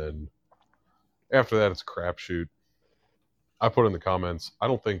anymore, and then after that, it's a crapshoot. I put in the comments, I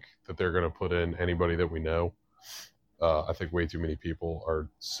don't think that they're going to put in anybody that we know. I think way too many people are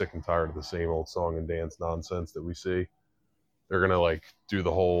sick and tired of the same old song and dance nonsense that we see. They're going to do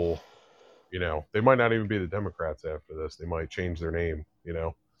the whole, they might not even be the Democrats after this. They might change their name,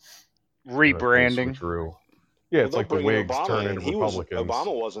 Rebranding. Switcheroo. Yeah, it's like the Whigs turn into Republicans.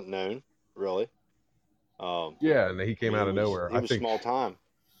 Obama wasn't known, really. Yeah, and he came out of nowhere. He was small time.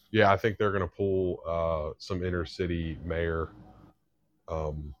 Yeah, I think they're going to pull some inner city mayor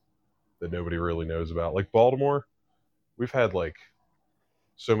that nobody really knows about. Like Baltimore, we've had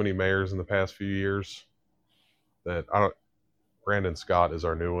so many mayors in the past few years that Brandon Scott is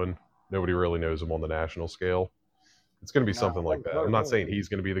our new one. Nobody really knows him on the national scale. It's going to be something like that. I'm not saying he's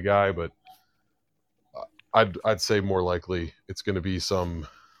going to be the guy, but I'd say more likely it's going to be some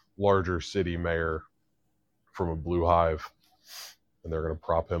larger city mayor from a blue hive. And they're going to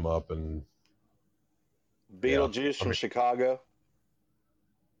prop him up and Beetlejuice from Chicago.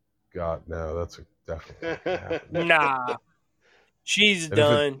 God, no, that's definitely nah. She's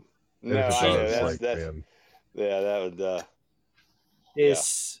done. No, that would.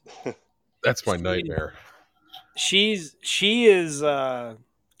 It's that's my nightmare. She is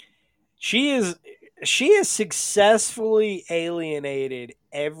she has successfully alienated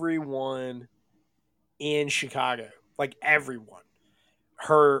everyone in Chicago, like everyone.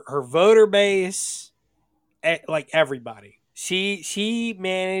 Her voter base, like everybody. She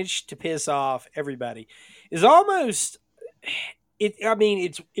managed to piss off everybody. It's almost I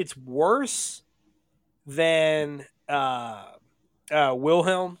mean, it's worse than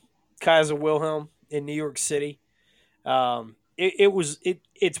Wilhelm, Kaiser Wilhelm in New York City.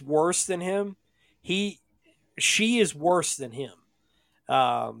 It's worse than him. She is worse than him.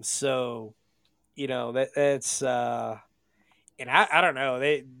 So that's and I don't know,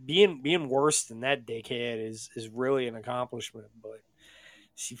 they being worse than that dickhead is really an accomplishment, but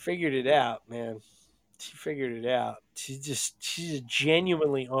she figured it out, man. She figured it out. She's a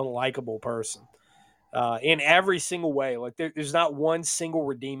genuinely unlikable person in every single way. Like there's not one single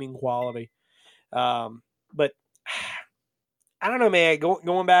redeeming quality. But I don't know, man.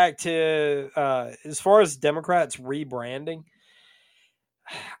 Going back to as far as Democrats rebranding,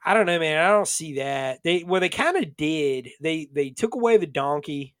 I don't know, man. I don't see that. They kind of did. They took away the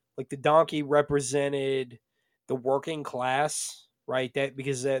donkey. Like the donkey represented the working class, right? That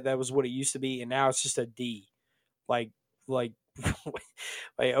because that was what it used to be, and now it's just a D. Like like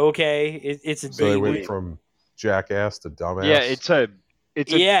okay, it's a So they D. went from jackass to dumbass. Yeah, it's a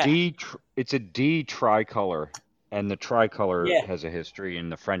Yeah. D tricolor, and the tricolor Yeah. has a history in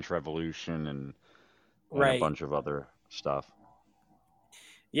the French Revolution and Right. a bunch of other stuff.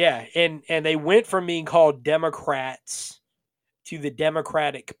 Yeah, and they went from being called Democrats to the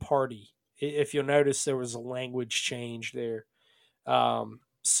Democratic Party. If you'll notice, there was a language change there.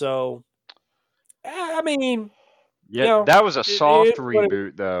 So, I mean, Yeah, that was a soft it-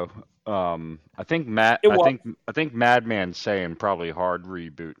 reboot, though. I think I think Madman's saying probably hard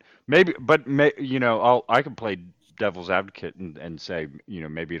reboot. Maybe, but I can play devil's advocate and say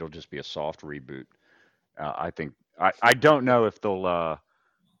maybe it'll just be a soft reboot. I think I don't know if they'll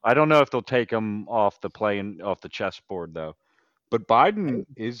take him off the chessboard though. But Biden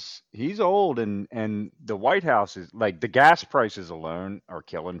he's old and the White House is like the gas prices alone are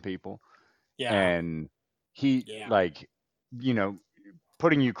killing people. yeah, And he Yeah. like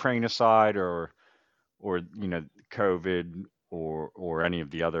putting Ukraine aside or COVID or any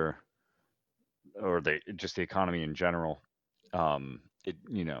of the other or just the economy in general,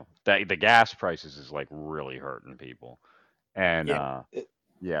 the gas prices is like really hurting people. And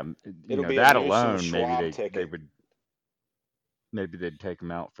It'll be that a Newsom alone Schwab ticket. maybe they'd take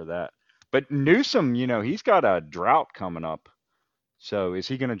him out for that. But Newsom, he's got a drought coming up. So is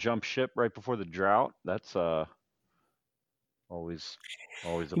he going to jump ship right before the drought? That's always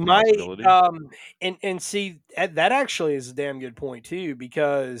a possibility. And see that actually is a damn good point too,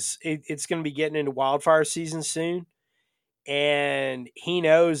 because it's going to be getting into wildfire season soon, and he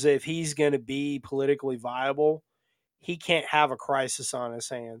knows if he's going to be politically viable, he can't have a crisis on his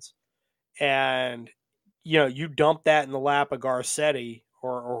hands. And you dump that in the lap of Garcetti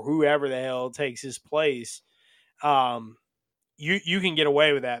or whoever the hell takes his place. You can get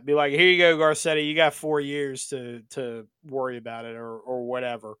away with that. Be like, here you go, Garcetti. You got 4 years to worry about it or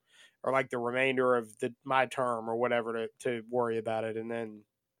whatever, or like the remainder of my term or whatever to worry about it, and then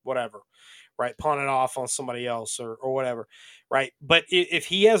whatever, right? Pawn it off on somebody else or whatever, right? But if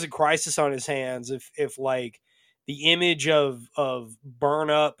he has a crisis on his hands, if like the image of burn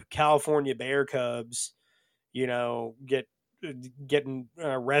up California bear cubs, getting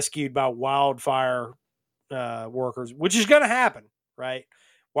rescued by wildfire workers, which is going to happen, right?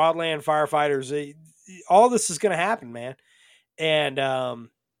 Wildland firefighters, all this is going to happen, man. And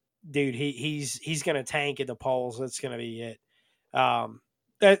dude, he's going to tank at the polls. That's going to be it.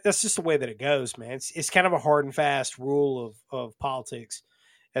 That's just the way that it goes, man. It's kind of a hard and fast rule of politics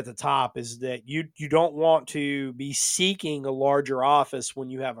at the top, is that you don't want to be seeking a larger office when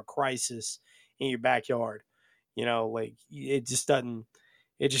you have a crisis in your backyard. Like it just ain't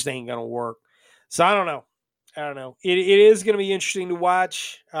going to work. So I don't know. It is going to be interesting to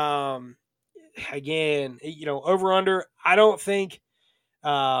watch. Again, over under. I don't think.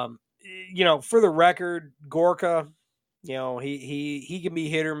 For the record, Gorka, he can be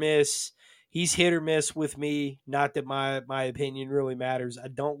hit or miss. He's hit or miss with me. Not that my opinion really matters. I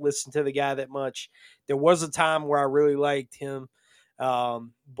don't listen to the guy that much. There was a time where I really liked him,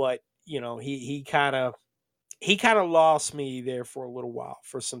 but he kind of lost me there for a little while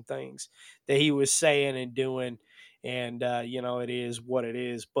for some things that he was saying and doing. And, it is what it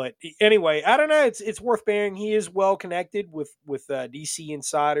is. But anyway, I don't know. It's worth bearing. He is well connected with DC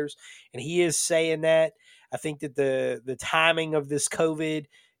insiders, and he is saying that. I think that the timing of this COVID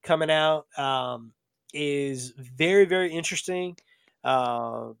coming out is very, very interesting.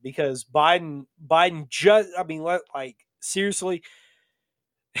 because Biden just, I mean, like seriously,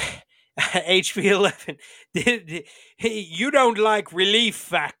 HB11, you don't like Relief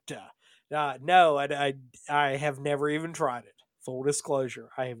Factor. No, I have never even tried it. Full disclosure,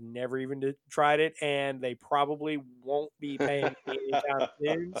 I have never even tried it, and they probably won't be paying me anytime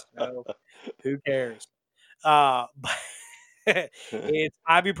soon, so who cares? But it's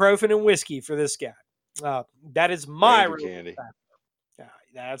ibuprofen and whiskey for this guy. That is my Ranger candy.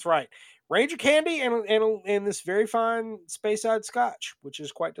 That's right. Ranger candy and this very fine Speyside Scotch, which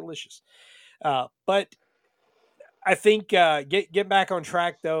is quite delicious. But I think get back on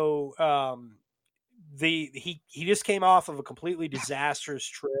track though. He just came off of a completely disastrous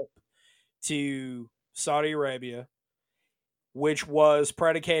trip to Saudi Arabia, which was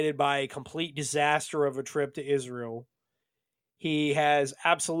predicated by a complete disaster of a trip to Israel. He has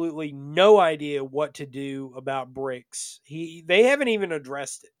absolutely no idea what to do about BRICS. They haven't even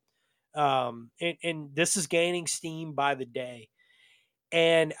addressed it. And this is gaining steam by the day.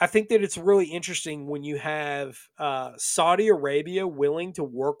 And I think that it's really interesting when you have Saudi Arabia willing to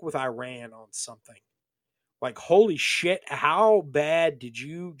work with Iran on something. Like, holy shit, how bad did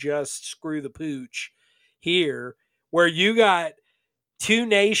you just screw the pooch here, where you got two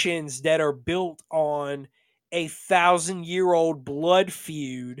nations that are built on a 1,000-year-old blood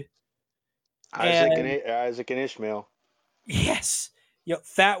feud. Isaac and Ishmael. Yes.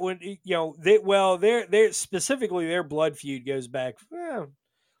 That would, they're specifically their blood feud goes back a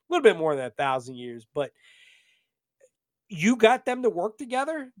little bit more than 1,000 years, but you got them to work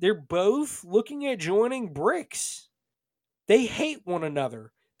together. They're both looking at joining BRICS. They hate one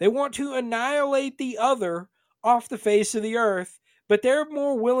another. They want to annihilate the other off the face of the earth, but they're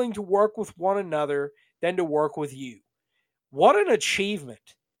more willing to work with one another than to work with you. What an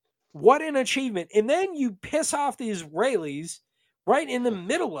achievement. What an achievement. And then you piss off the Israelis right in the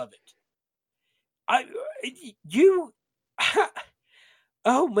middle of it.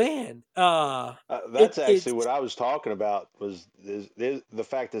 Oh man. That's actually what I was talking about was the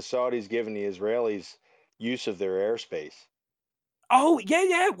fact that Saudi's giving the Israelis use of their airspace. Oh,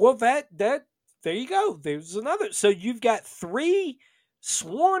 yeah. Well, that there you go. There's another. So you've got three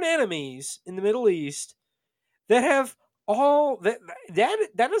sworn enemies in the Middle East that have all that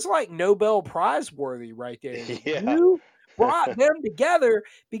is like Nobel Prize worthy right there. Yeah. You brought them together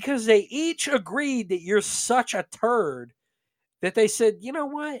because they each agreed that you're such a turd that they said, you know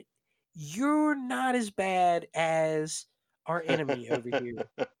what? You're not as bad as our enemy over here.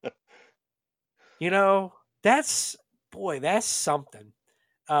 That's something.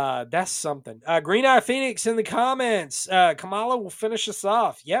 That's something. Green Eye Phoenix in the comments. Kamala will finish us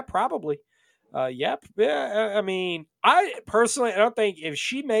off. Yeah, probably. Yep. Yeah, I mean, I personally, I don't think if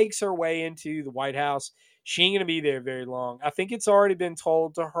she makes her way into the White House, she ain't going to be there very long. I think it's already been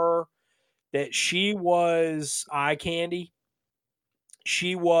told to her that she was eye candy.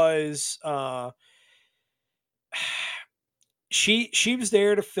 She was, she was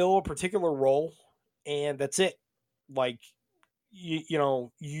there to fill a particular role, and that's it. Like, you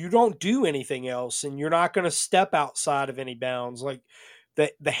don't do anything else, and you're not going to step outside of any bounds. Like,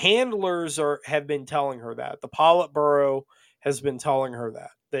 the handlers have been telling her that. The Politburo has been telling her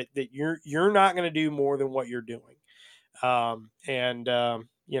that you're not going to do more than what you're doing. That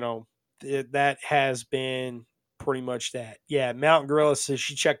has been pretty much that. Yeah, Mountain Gorilla says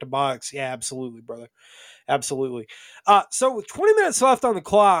she checked a box. Yeah, absolutely, brother. Absolutely. So with 20 minutes left on the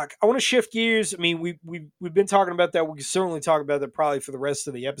clock, I want to shift gears. I mean, we've been talking about that. We can certainly talk about that probably for the rest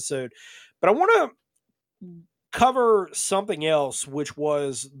of the episode. But I want to cover something else, which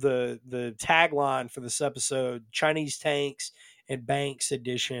was the tagline for this episode, Chinese Tanks and Banks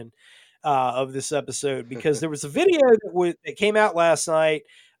edition of this episode, because there was a video that came out last night.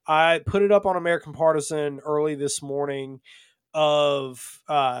 I put it up on American Partisan early this morning of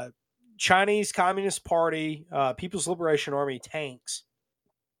Chinese Communist Party, People's Liberation Army tanks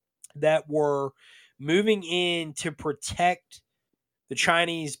that were moving in to protect the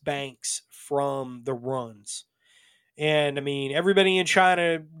Chinese banks from the runs. And I mean, everybody in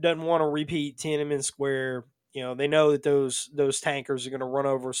China doesn't want to repeat Tiananmen Square. They know that those tankers are going to run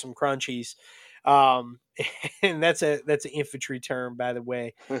over some crunchies. And that's an infantry term, by the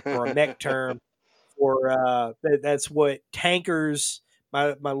way, or a mech term. Or that's what tankers.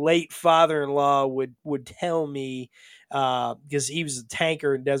 My late father-in-law would tell me, because he was a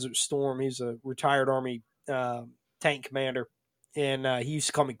tanker in Desert Storm. He was a retired Army tank commander, and he used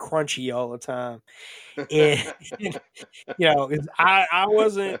to call me Crunchy all the time. And I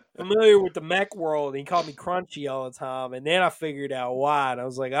wasn't familiar with the mech world. He called me Crunchy all the time, and then I figured out why, and I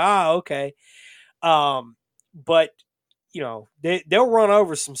was like, okay. But they'll run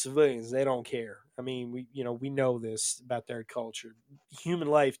over some civilians. They don't care. I mean, we know this about their culture. Human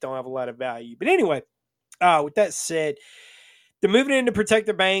life don't have a lot of value. But anyway, with that said, they're moving in to protect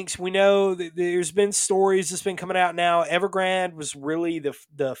their banks. We know that there's been stories that's been coming out now. Evergrande was really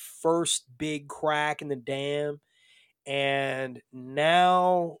the first big crack in the dam, and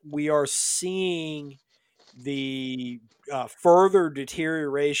now we are seeing the further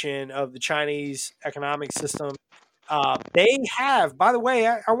deterioration of the Chinese economic system. They have, by the way,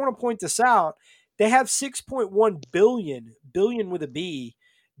 I want to point this out. They have 6.1 billion with a B,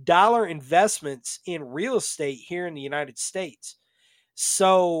 dollar investments in real estate here in the United States.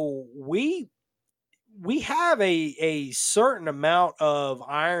 So we have a certain amount of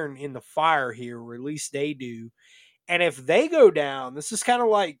iron in the fire here, or at least they do. And if they go down, this is kind of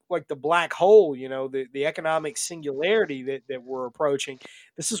like the black hole, the economic singularity that we're approaching.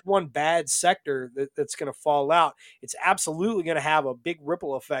 This is one bad sector that's going to fall out. It's absolutely going to have a big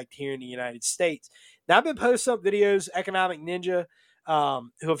ripple effect here in the United States. Now, I've been posting up videos, Economic Ninja,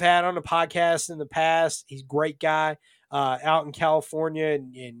 who have had on the podcast in the past. He's a great guy out in California,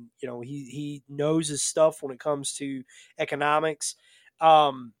 and he knows his stuff when it comes to economics.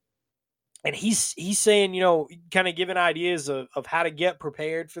 And he's saying, kind of giving ideas of how to get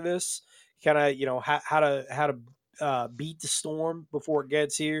prepared for this, kind of, how to beat the storm before it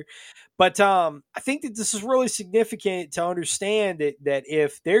gets here. But I think that this is really significant to understand that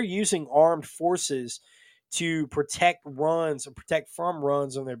if they're using armed forces to protect runs or protect from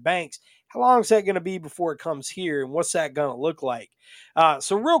runs on their banks, how long is that going to be before it comes here? And what's that going to look like?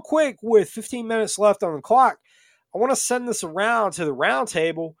 So real quick, with 15 minutes left on the clock, I want to send this around to the round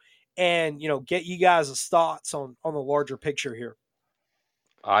table and get you guys' thoughts on the larger picture here.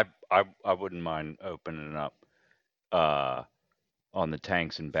 I wouldn't mind opening up on the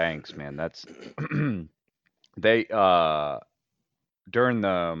tanks and banks, man. That's they during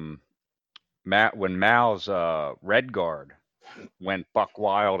the when Mao's Red Guard went buck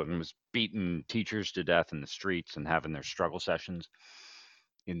wild and was beating teachers to death in the streets and having their struggle sessions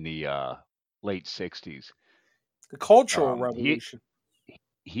in the late 60s. The Cultural Revolution.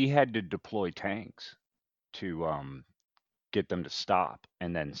 He had to deploy tanks to get them to stop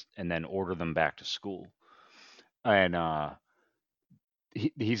and then order them back to school. And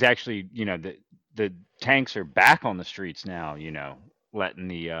he's actually, the tanks are back on the streets now, letting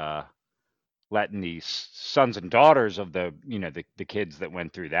the sons and daughters of the kids that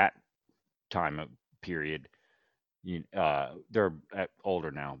went through that time of period, they're older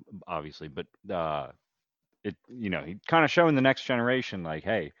now, obviously, but he kind of showing the next generation, like,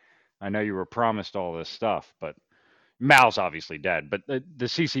 hey, I know you were promised all this stuff, but Mao's obviously dead. But the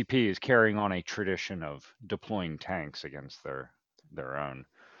CCP is carrying on a tradition of deploying tanks against their own.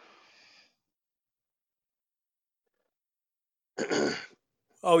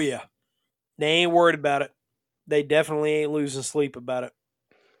 Oh yeah, they ain't worried about it. They definitely ain't losing sleep about it.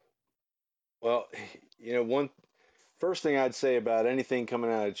 Well, first thing I'd say about anything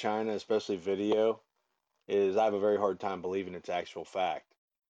coming out of China, especially video, is I have a very hard time believing it's actual fact.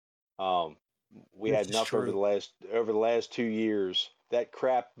 We had enough over the last 2 years. That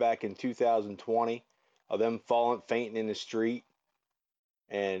crap back in 2020 of them fainting in the street,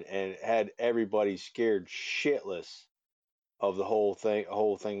 and had everybody scared shitless of the whole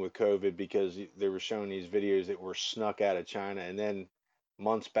thing with COVID, because they were showing these videos that were snuck out of China, and then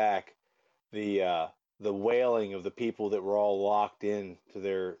months back, the wailing of the people that were all locked in to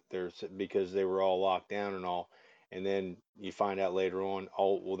their because they were all locked down and all. And then you find out later on,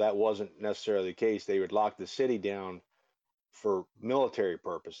 oh, well, that wasn't necessarily the case. They would lock the city down for military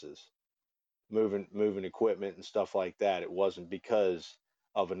purposes, moving equipment and stuff like that. It wasn't because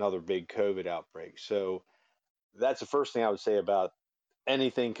of another big COVID outbreak. So that's the first thing I would say about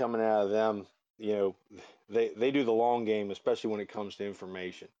anything coming out of them. They do the long game, especially when it comes to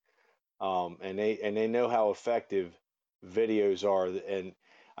information. And they know how effective videos are. And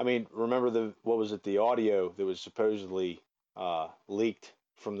I mean, remember the audio that was supposedly leaked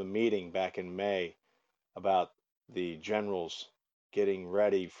from the meeting back in May about the generals getting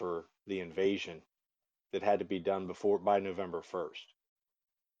ready for the invasion that had to be done by November 1st.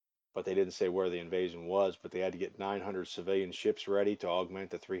 But they didn't say where the invasion was, but they had to get 900 civilian ships ready to augment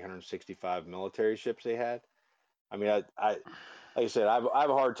the 365 military ships they had. I mean, I like I said, I have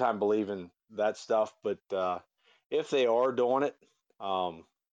a hard time believing that stuff, but if they are doing it,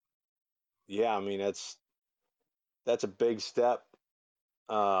 yeah, I mean, that's a big step,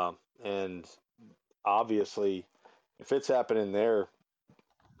 and obviously, if it's happening there,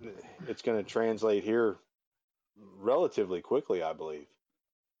 it's going to translate here relatively quickly, I believe.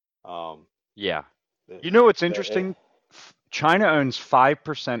 Yeah, what's interesting? China owns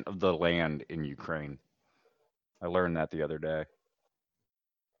 5% of the land in Ukraine. I learned that the other day.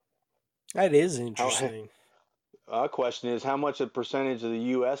 That is interesting. Our question is, how much a percentage of the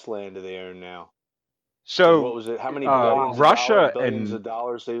U.S. land do they own now? So What was it? How many billions Russia billions and of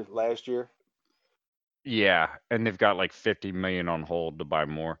dollars they last year? yeah, and they've got like 50 million on hold to buy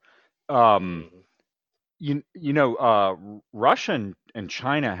more. Russia and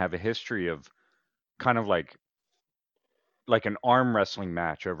China have a history of kind of like an arm wrestling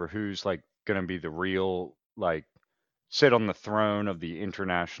match over who's like going to be the real like sit on the throne of the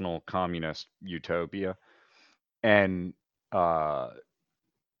international communist utopia. And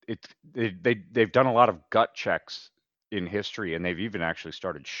they've done a lot of gut checks in history, and they've even actually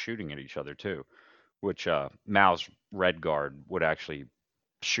started shooting at each other too, which Mao's Red Guard would actually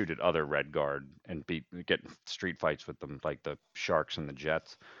shoot at other Red Guard and get street fights with them, like the Sharks and the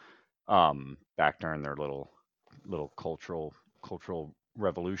Jets, back during their little cultural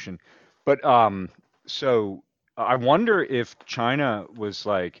revolution. But so I wonder if China was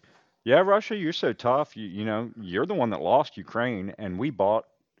like, yeah, Russia, you're so tough. You're the one that lost Ukraine, and we bought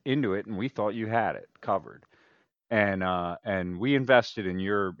into it, and we thought you had it covered. And we invested in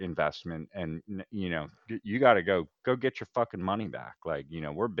your investment, and you got to go get your fucking money back. Like,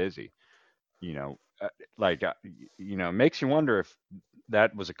 we're busy. It makes you wonder if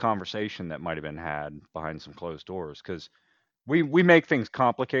that was a conversation that might have been had behind some closed doors, because we make things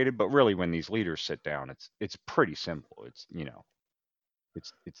complicated, but really when these leaders sit down, it's pretty simple. It's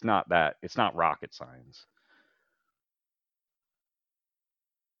not rocket science.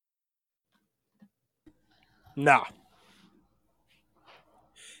 No.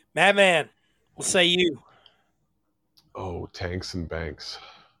 Madman, we'll say you. Oh, tanks and banks.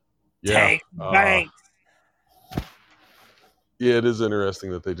 Yeah. Tank banks. Yeah, it is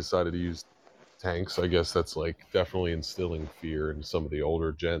interesting that they decided to use tanks. I guess that's like definitely instilling fear in some of the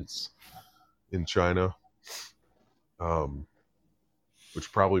older gents in China,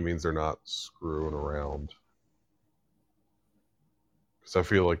 which probably means they're not screwing around. Because I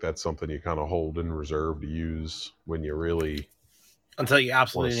feel like that's something you kind of hold in reserve to use when you really until you want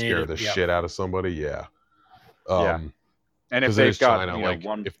absolutely to need scare it. the shit out of somebody. Yeah. Yeah. And if 'cause they've there's got China, like,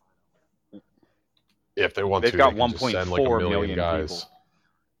 one, if they want they've to, got they can just send like 1.4 1 million million guys. people.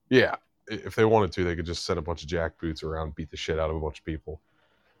 Yeah, if they wanted to, they could just send a bunch of jackboots around, beat the shit out of a bunch of people.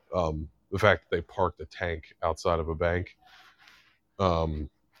 The fact that they parked a tank outside of a bank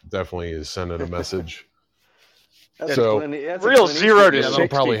definitely is sending a message. That's So, plenty, that's real a 0 to Yeah, 60 they'll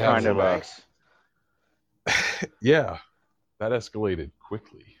probably have kind of some, banks. Yeah, that escalated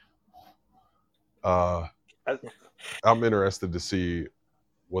quickly. I'm interested to see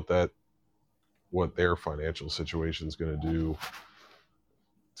what their financial situation is going to do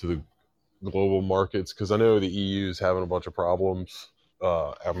to the global markets, because I know the EU is having a bunch of problems.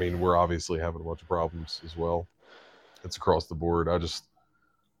 I mean, we're obviously having a bunch of problems as well. It's across the board.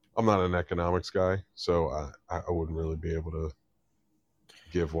 I'm not an economics guy, so I wouldn't really be able to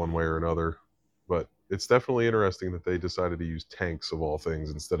give one way or another. But it's definitely interesting that they decided to use tanks of all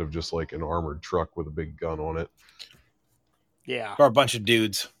things instead of just like an armored truck with a big gun on it. Yeah. Or a bunch of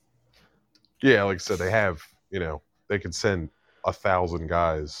dudes. Yeah, like I said, they have, they could send 1,000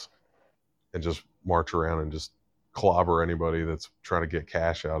 guys and just march around and just clobber anybody that's trying to get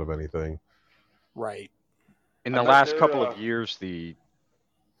cash out of anything. Right. In the last couple of years, the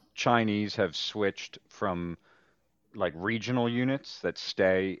Chinese have switched from like regional units that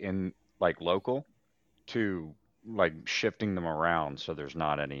stay in like local to like shifting them around, so there's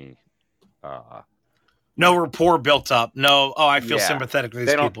not any no rapport built up. No, I feel Yeah. sympathetic to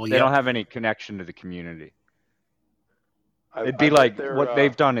these people. They Yep. don't have any connection to the community. It'd I be bet like they're, what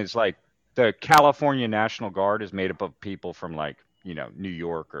they've done is like the California National Guard is made up of people from like, New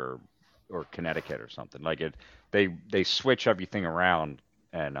York or Connecticut or something. Like they switch everything around,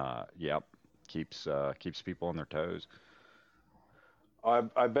 and keeps people on their toes.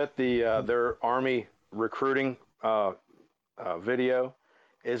 I bet their army recruiting video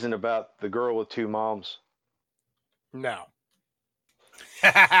isn't about the girl with two moms. No.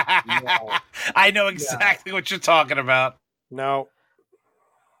 I know exactly what you're talking about. No.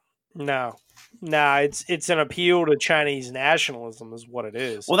 It's an appeal to Chinese nationalism is what it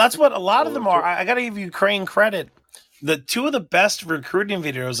is. Well, that's what a lot of them are. I got to give Ukraine credit. The two of the best recruiting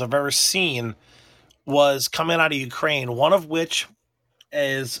videos I've ever seen was coming out of Ukraine, one of which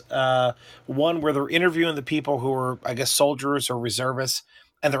is one where they're interviewing the people who are, I guess, soldiers or reservists,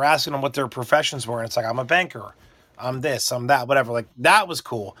 and they're asking them what their professions were. And it's like, I'm a banker, I'm this, I'm that, whatever. Like, that was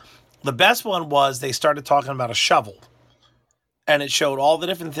cool. The best one was they started talking about a shovel. and it showed all the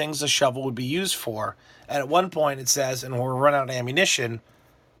different things a shovel would be used for. And at one point it says, and when we run out of ammunition,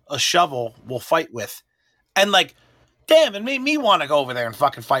 a shovel will fight with. And like, damn, it made me want to go over there and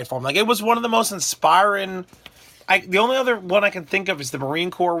fucking fight for him. Like, it was one of the most inspiring. The only other one I can think of is the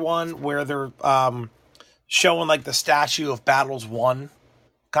Marine Corps one, where they're showing like the statue of battles won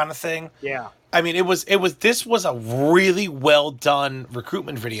kind of thing. Yeah. I mean, this was a really well done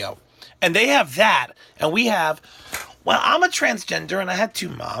recruitment video. And they have that, and we have, well, I'm a transgender and I had 2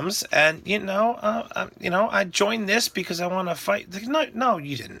 moms, and I joined this because I want to fight. No,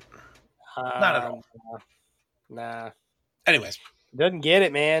 you didn't. Not at all. Nah. Anyways. Doesn't get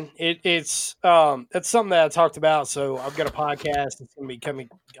it, man. It's that's something that I talked about. So I've got a podcast that's going to be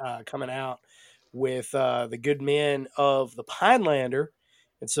coming out with the good men of the Pinelander,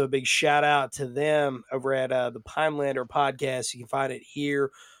 and so a big shout out to them over at the Pinelander podcast. You can find it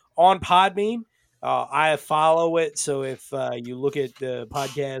here on Podbean. I follow it, so if you look at the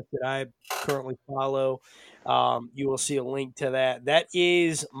podcast that I currently follow, you will see a link to that. That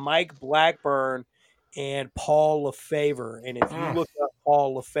is Mike Blackburn and Paul Lefevre. And if you look up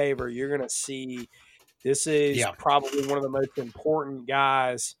Paul Lefevre, you're going to see this is probably one of the most important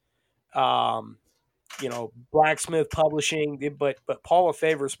guys, Blacksmith Publishing. But Paul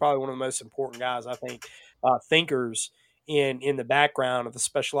Lefevre is probably one of the most important guys, I think, thinkers in the background of the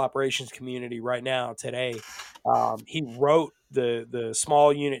special operations community right now today. He wrote the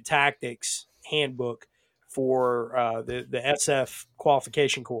small unit tactics handbook for the SF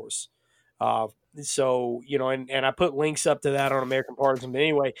qualification course. So, and I put links up to that on American Partisan. But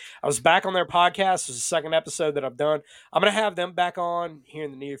anyway, I was back on their podcast. It was the second episode that I've done. I'm going to have them back on here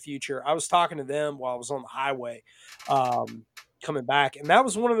in the near future. I was talking to them while I was on the highway coming back. And that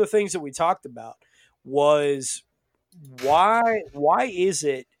was one of the things that we talked about was why is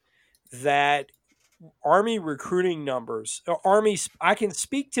it that Army recruiting numbers, I can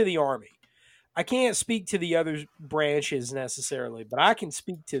speak to the Army. I can't speak to the other branches necessarily, but I can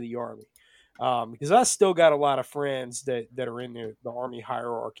speak to the Army. Because I still got a lot of friends that are in the Army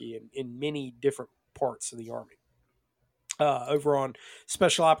hierarchy in many different parts of the Army. Over on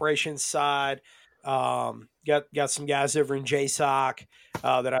special operations side, got some guys over in JSOC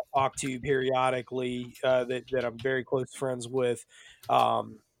that I talk to periodically that I'm very close friends with.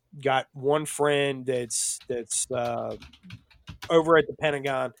 Got one friend that's over at the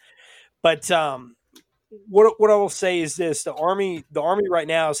Pentagon, but what I will say is this: the Army right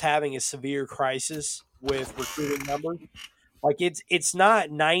now is having a severe crisis with recruiting numbers. Like it's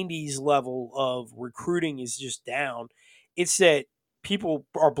not 90s level of recruiting is just down. It's that people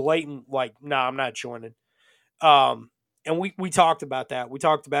are blatant like, nah, I'm not joining. And we talked about that. We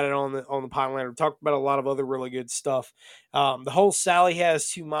talked about it on the Pinelander. We talked about a lot of other really good stuff. The whole Sally has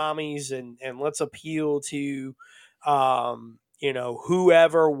 2 mommies and let's appeal to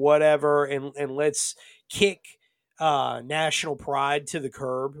whoever, whatever, and let's kick national pride to the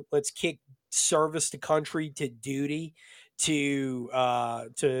curb. Let's kick service to country, to duty, to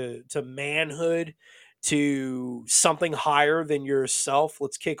manhood, to something higher than yourself.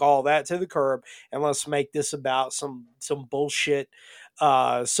 Let's kick all that to the curb and let's make this about some bullshit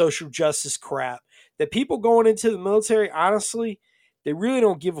social justice crap that people going into the military, honestly, they really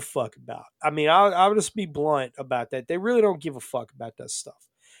don't give a fuck about. I mean, I'll just be blunt about that. They really don't give a fuck about that stuff.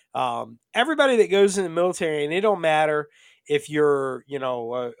 Everybody that goes in the military, and it don't matter if you're,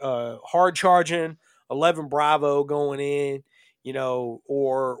 a hard charging 11 Bravo going in,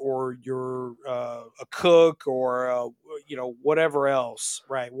 or you're a cook or whatever else,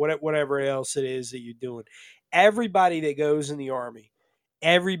 right? Whatever else it is that you're doing. Everybody that goes in the Army,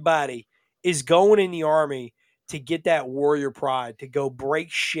 everybody is going in the Army to get that warrior pride, to go break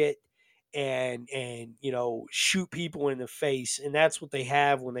shit and shoot people in the face. And that's what they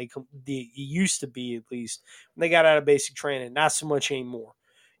have when they come. It used to be, at least when they got out of basic training. Not so much anymore.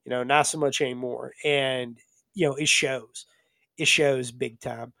 Not so much anymore. And it shows. It shows big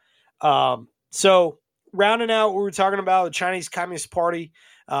time. So rounding out what we were talking about, the Chinese Communist Party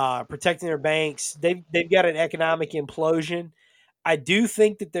protecting their banks. They've got an economic implosion. I do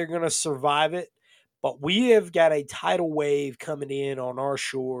think that they're going to survive it. But we have got a tidal wave coming in on our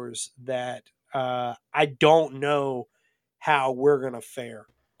shores that I don't know how we're going to fare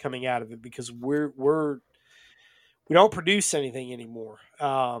coming out of it because we don't produce anything anymore.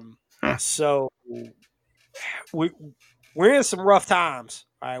 So we're in some rough times.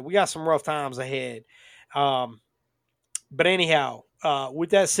 All right, we got some rough times ahead. But anyhow,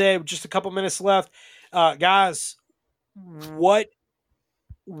 with that said, just a couple minutes left, guys.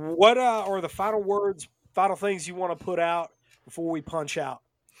 What are the final things you want to put out before we punch out?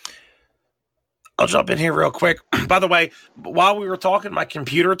 I'll jump in here real quick. By the way, while we were talking, my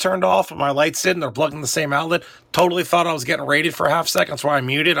computer turned off and my lights did, and they're plugged in the same outlet. Totally thought I was getting raided for a half second. That's why I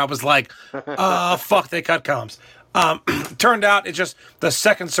muted. I was like, fuck, they cut comms. Turned out it's just the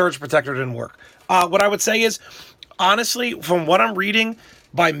second surge protector didn't work. What I would say is, honestly, from what I'm reading,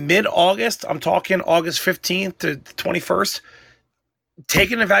 by mid-August, I'm talking August 15th to 21st,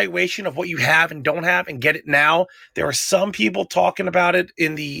 take an evaluation of what you have and don't have and get it now. There are some people talking about it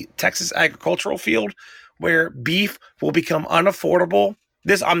in the Texas agricultural field where beef will become unaffordable.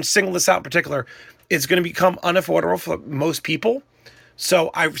 I'm singling this out in particular. It's going to become unaffordable for most people. So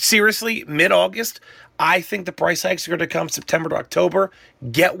I seriously, mid-August, I think the price hikes are going to come September to October.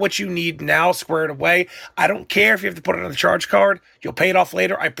 Get what you need now, square it away. I don't care if you have to put it on the charge card. You'll pay it off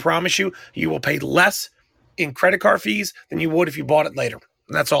later. I promise you, you will pay less in credit card fees than you would if you bought it later.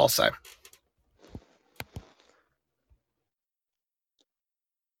 And that's all I'll say.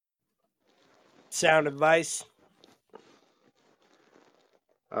 Sound advice?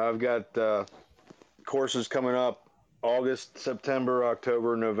 I've got courses coming up August, September,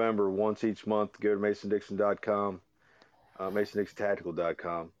 October, November, once each month. Go to masondixon.com,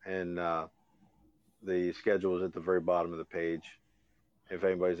 masondixontactical.com, and the schedule is at the very bottom of the page. If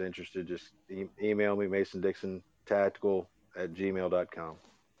anybody's interested, just email me, masondixontactical@gmail.com.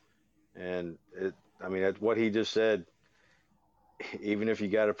 And that's what he just said. Even if you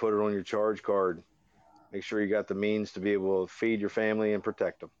got to put it on your charge card, make sure you got the means to be able to feed your family and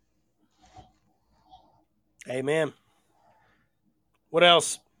protect them. Amen. What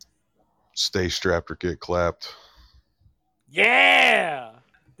else? Stay strapped or get clapped. Yeah.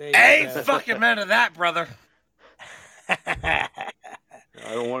 Ain't fucking man of that, brother.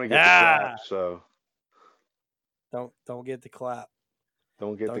 I don't want to get the clap, so don't get the clap.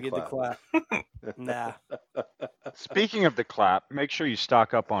 Don't get the clap. Nah. Speaking of the clap, make sure you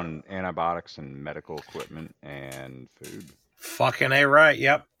stock up on antibiotics and medical equipment and food. Fucking A right,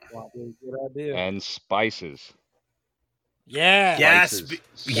 yep. Probably a good idea. And spices. Yeah. Yes.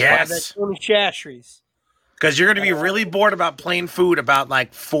 Yes. Tony Chastries. Because you're going to be really bored about plain food about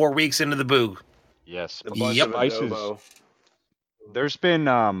like 4 weeks into the boog. Yes. Yep. Spices. There's been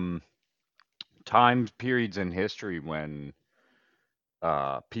time periods in history when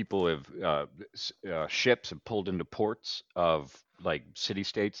people have ships have pulled into ports of like city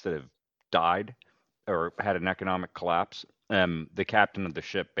states that have died or had an economic collapse. The captain of the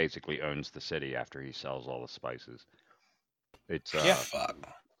ship basically owns the city after he sells all the spices. It's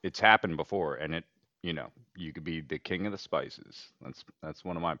it's happened before, and you could be the king of the spices. That's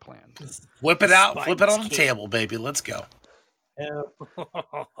one of my plans. Whip it out, flip it on the table, baby. Let's go.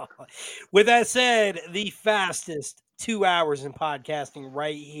 With that said, the fastest 2 hours in podcasting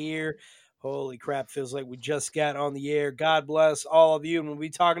right here. Holy crap, feels like we just got on the air. God bless all of you, and we'll be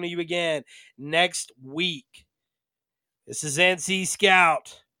talking to you again next week. This is NC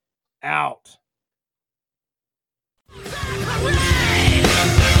Scout out.